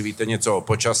jestli víte něco o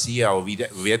počasí a o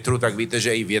větru, tak víte,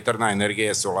 že i větrná energie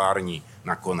je solární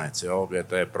nakonec, jo?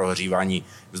 To je prohřívání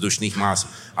vzdušných mas.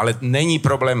 Ale není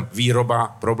problém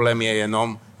výroba, problém je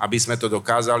jenom, aby jsme to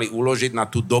dokázali uložit na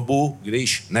tu dobu,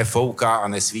 když nefouká a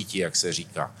nesvítí, jak se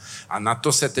říká. A na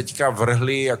to se teďka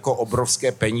vrhly jako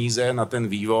obrovské peníze na ten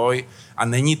vývoj a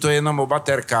není to jenom o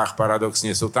baterkách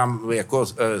paradoxně, jsou tam jako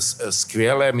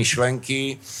skvělé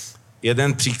myšlenky.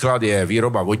 Jeden příklad je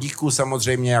výroba vodíku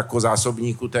samozřejmě jako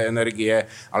zásobníku té energie,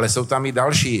 ale jsou tam i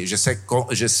další,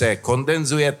 že se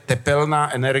kondenzuje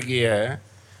tepelná energie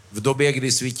v době,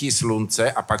 kdy svítí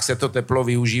slunce a pak se to teplo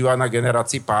využívá na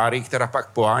generaci páry, která pak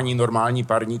pohání normální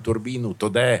parní turbínu. To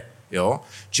jde, jo?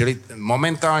 Čili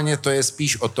momentálně to je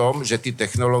spíš o tom, že ty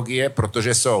technologie,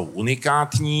 protože jsou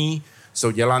unikátní,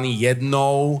 jsou dělané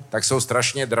jednou, tak jsou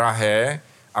strašně drahé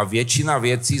a většina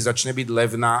věcí začne být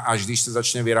levná, až když se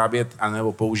začne vyrábět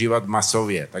anebo používat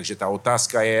masově. Takže ta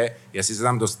otázka je, jestli se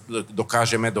tam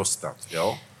dokážeme dostat.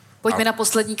 Jo? Pojďme na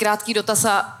poslední krátký dotaz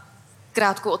a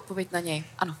krátkou odpověď na něj.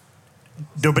 Ano.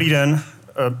 Dobrý den,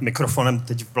 mikrofonem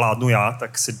teď vládnu já,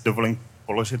 tak si dovolím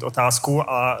položit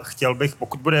otázku a chtěl bych,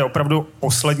 pokud bude opravdu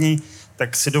poslední,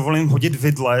 tak si dovolím hodit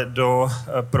vidle do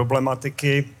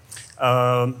problematiky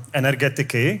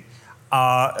energetiky.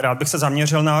 A rád bych se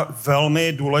zaměřil na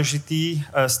velmi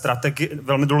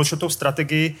důležitou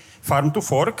strategii Farm to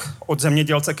Fork od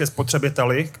zemědělce ke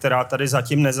spotřebiteli, která tady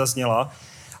zatím nezazněla.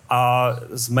 A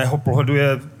z mého pohledu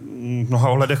je v mnoha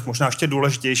ohledech možná ještě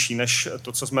důležitější, než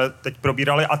to, co jsme teď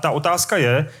probírali. A ta otázka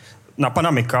je na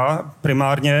pana Mika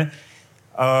primárně.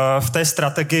 V té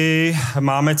strategii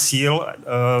máme cíl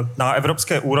na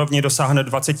evropské úrovni dosáhnout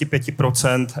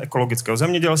 25% ekologického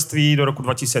zemědělství do roku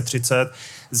 2030.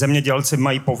 Zemědělci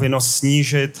mají povinnost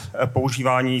snížit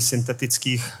používání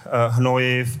syntetických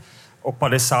hnojiv o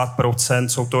 50%.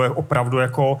 Jsou to opravdu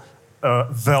jako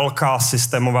velká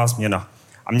systémová změna.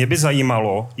 A mě by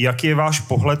zajímalo, jaký je váš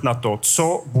pohled na to,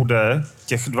 co bude,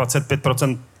 těch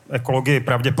 25% ekologie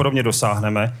pravděpodobně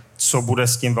dosáhneme, co bude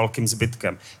s tím velkým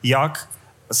zbytkem. Jak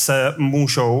se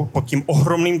můžou pod tím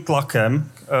ohromným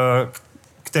tlakem,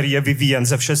 který je vyvíjen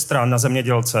ze všech stran na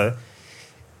zemědělce,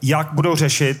 jak budou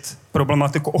řešit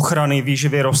problematiku ochrany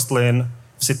výživy rostlin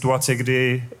v situaci,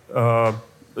 kdy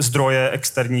zdroje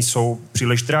externí jsou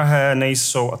příliš drahé,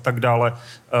 nejsou a tak dále.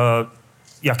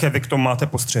 Jaké vy k tomu máte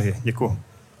postřehy? Děkuji.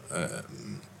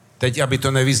 Teď, aby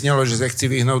to nevyznělo, že se chci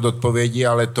vyhnout odpovědi,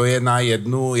 ale to je na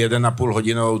 1,5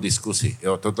 hodinovou diskusi.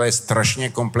 Jo, tohle je strašně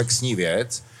komplexní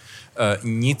věc.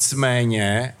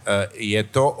 Nicméně je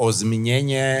to o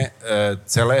změně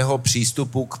celého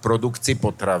přístupu k produkci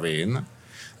potravin.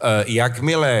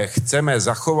 Jakmile chceme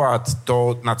zachovat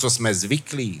to, na co jsme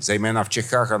zvyklí, zejména v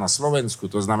Čechách a na Slovensku,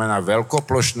 to znamená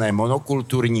velkoplošné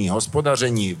monokulturní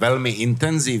hospodaření, velmi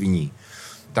intenzivní,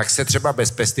 tak se třeba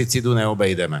bez pesticidů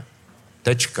neobejdeme.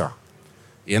 Tečka.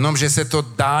 Jenomže se to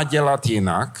dá dělat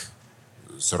jinak,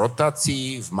 s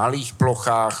rotací, v malých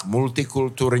plochách,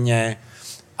 multikulturně,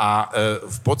 a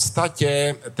v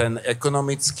podstatě ten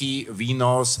ekonomický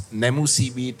výnos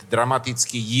nemusí být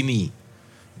dramaticky jiný.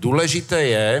 Důležité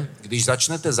je, když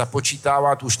začnete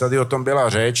započítávat, už tady o tom byla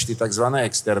řeč, ty takzvané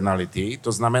externality,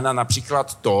 to znamená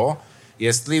například to,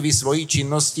 jestli vy svojí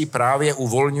činností právě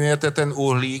uvolňujete ten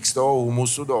uhlík z toho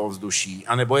humusu do ovzduší,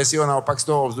 anebo jestli ho naopak z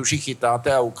toho ovzduší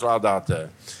chytáte a ukládáte.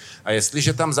 A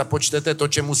jestliže tam započtete to,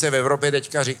 čemu se v Evropě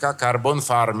teďka říká carbon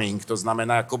farming, to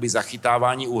znamená jakoby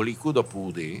zachytávání uhlíku do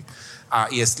půdy, a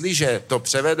jestliže to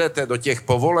převedete do těch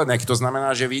povolenek, to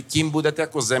znamená, že vy tím budete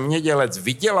jako zemědělec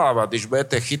vydělávat, když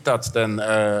budete chytat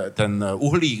ten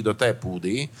uhlík do té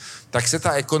půdy, tak se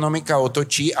ta ekonomika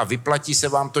otočí a vyplatí se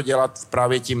vám to dělat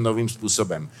právě tím novým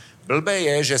způsobem. Blbé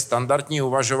je, že standardní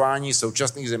uvažování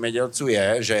současných zemědělců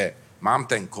je, že mám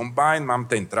ten kombajn, mám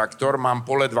ten traktor, mám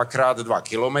pole 2x2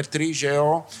 kilometry, že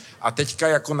jo, a teďka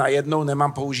jako najednou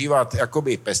nemám používat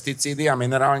jakoby pesticidy a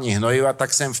minerální hnojiva,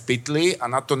 tak jsem v pytli a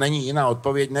na to není jiná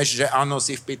odpověď, než že ano,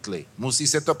 si v pytli. Musí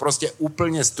se to prostě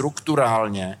úplně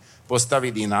strukturálně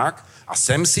postavit jinak a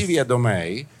jsem si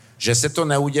vědomý, že se to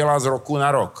neudělá z roku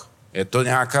na rok. Je to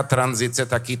nějaká tranzice,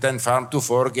 taky ten Farm to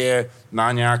Fork je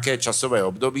na nějaké časové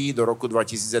období, do roku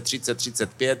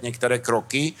 2030-35, některé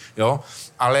kroky, jo,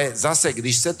 ale zase,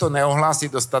 když se to neohlásí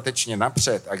dostatečně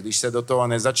napřed a když se do toho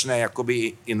nezačne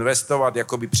jakoby investovat,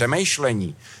 jakoby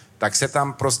přemýšlení, tak se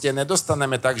tam prostě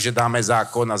nedostaneme tak, že dáme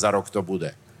zákon a za rok to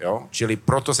bude. Jo? Čili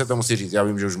proto se to musí říct. Já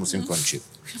vím, že už musím končit.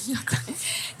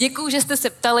 Děkuju, že jste se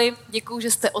ptali, děkuju,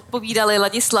 že jste odpovídali.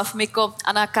 Ladislav Miko,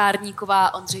 Anna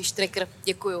Kárníková, Ondřej Štrekr.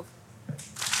 Děkuju.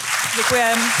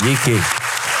 Děkujem. Díky.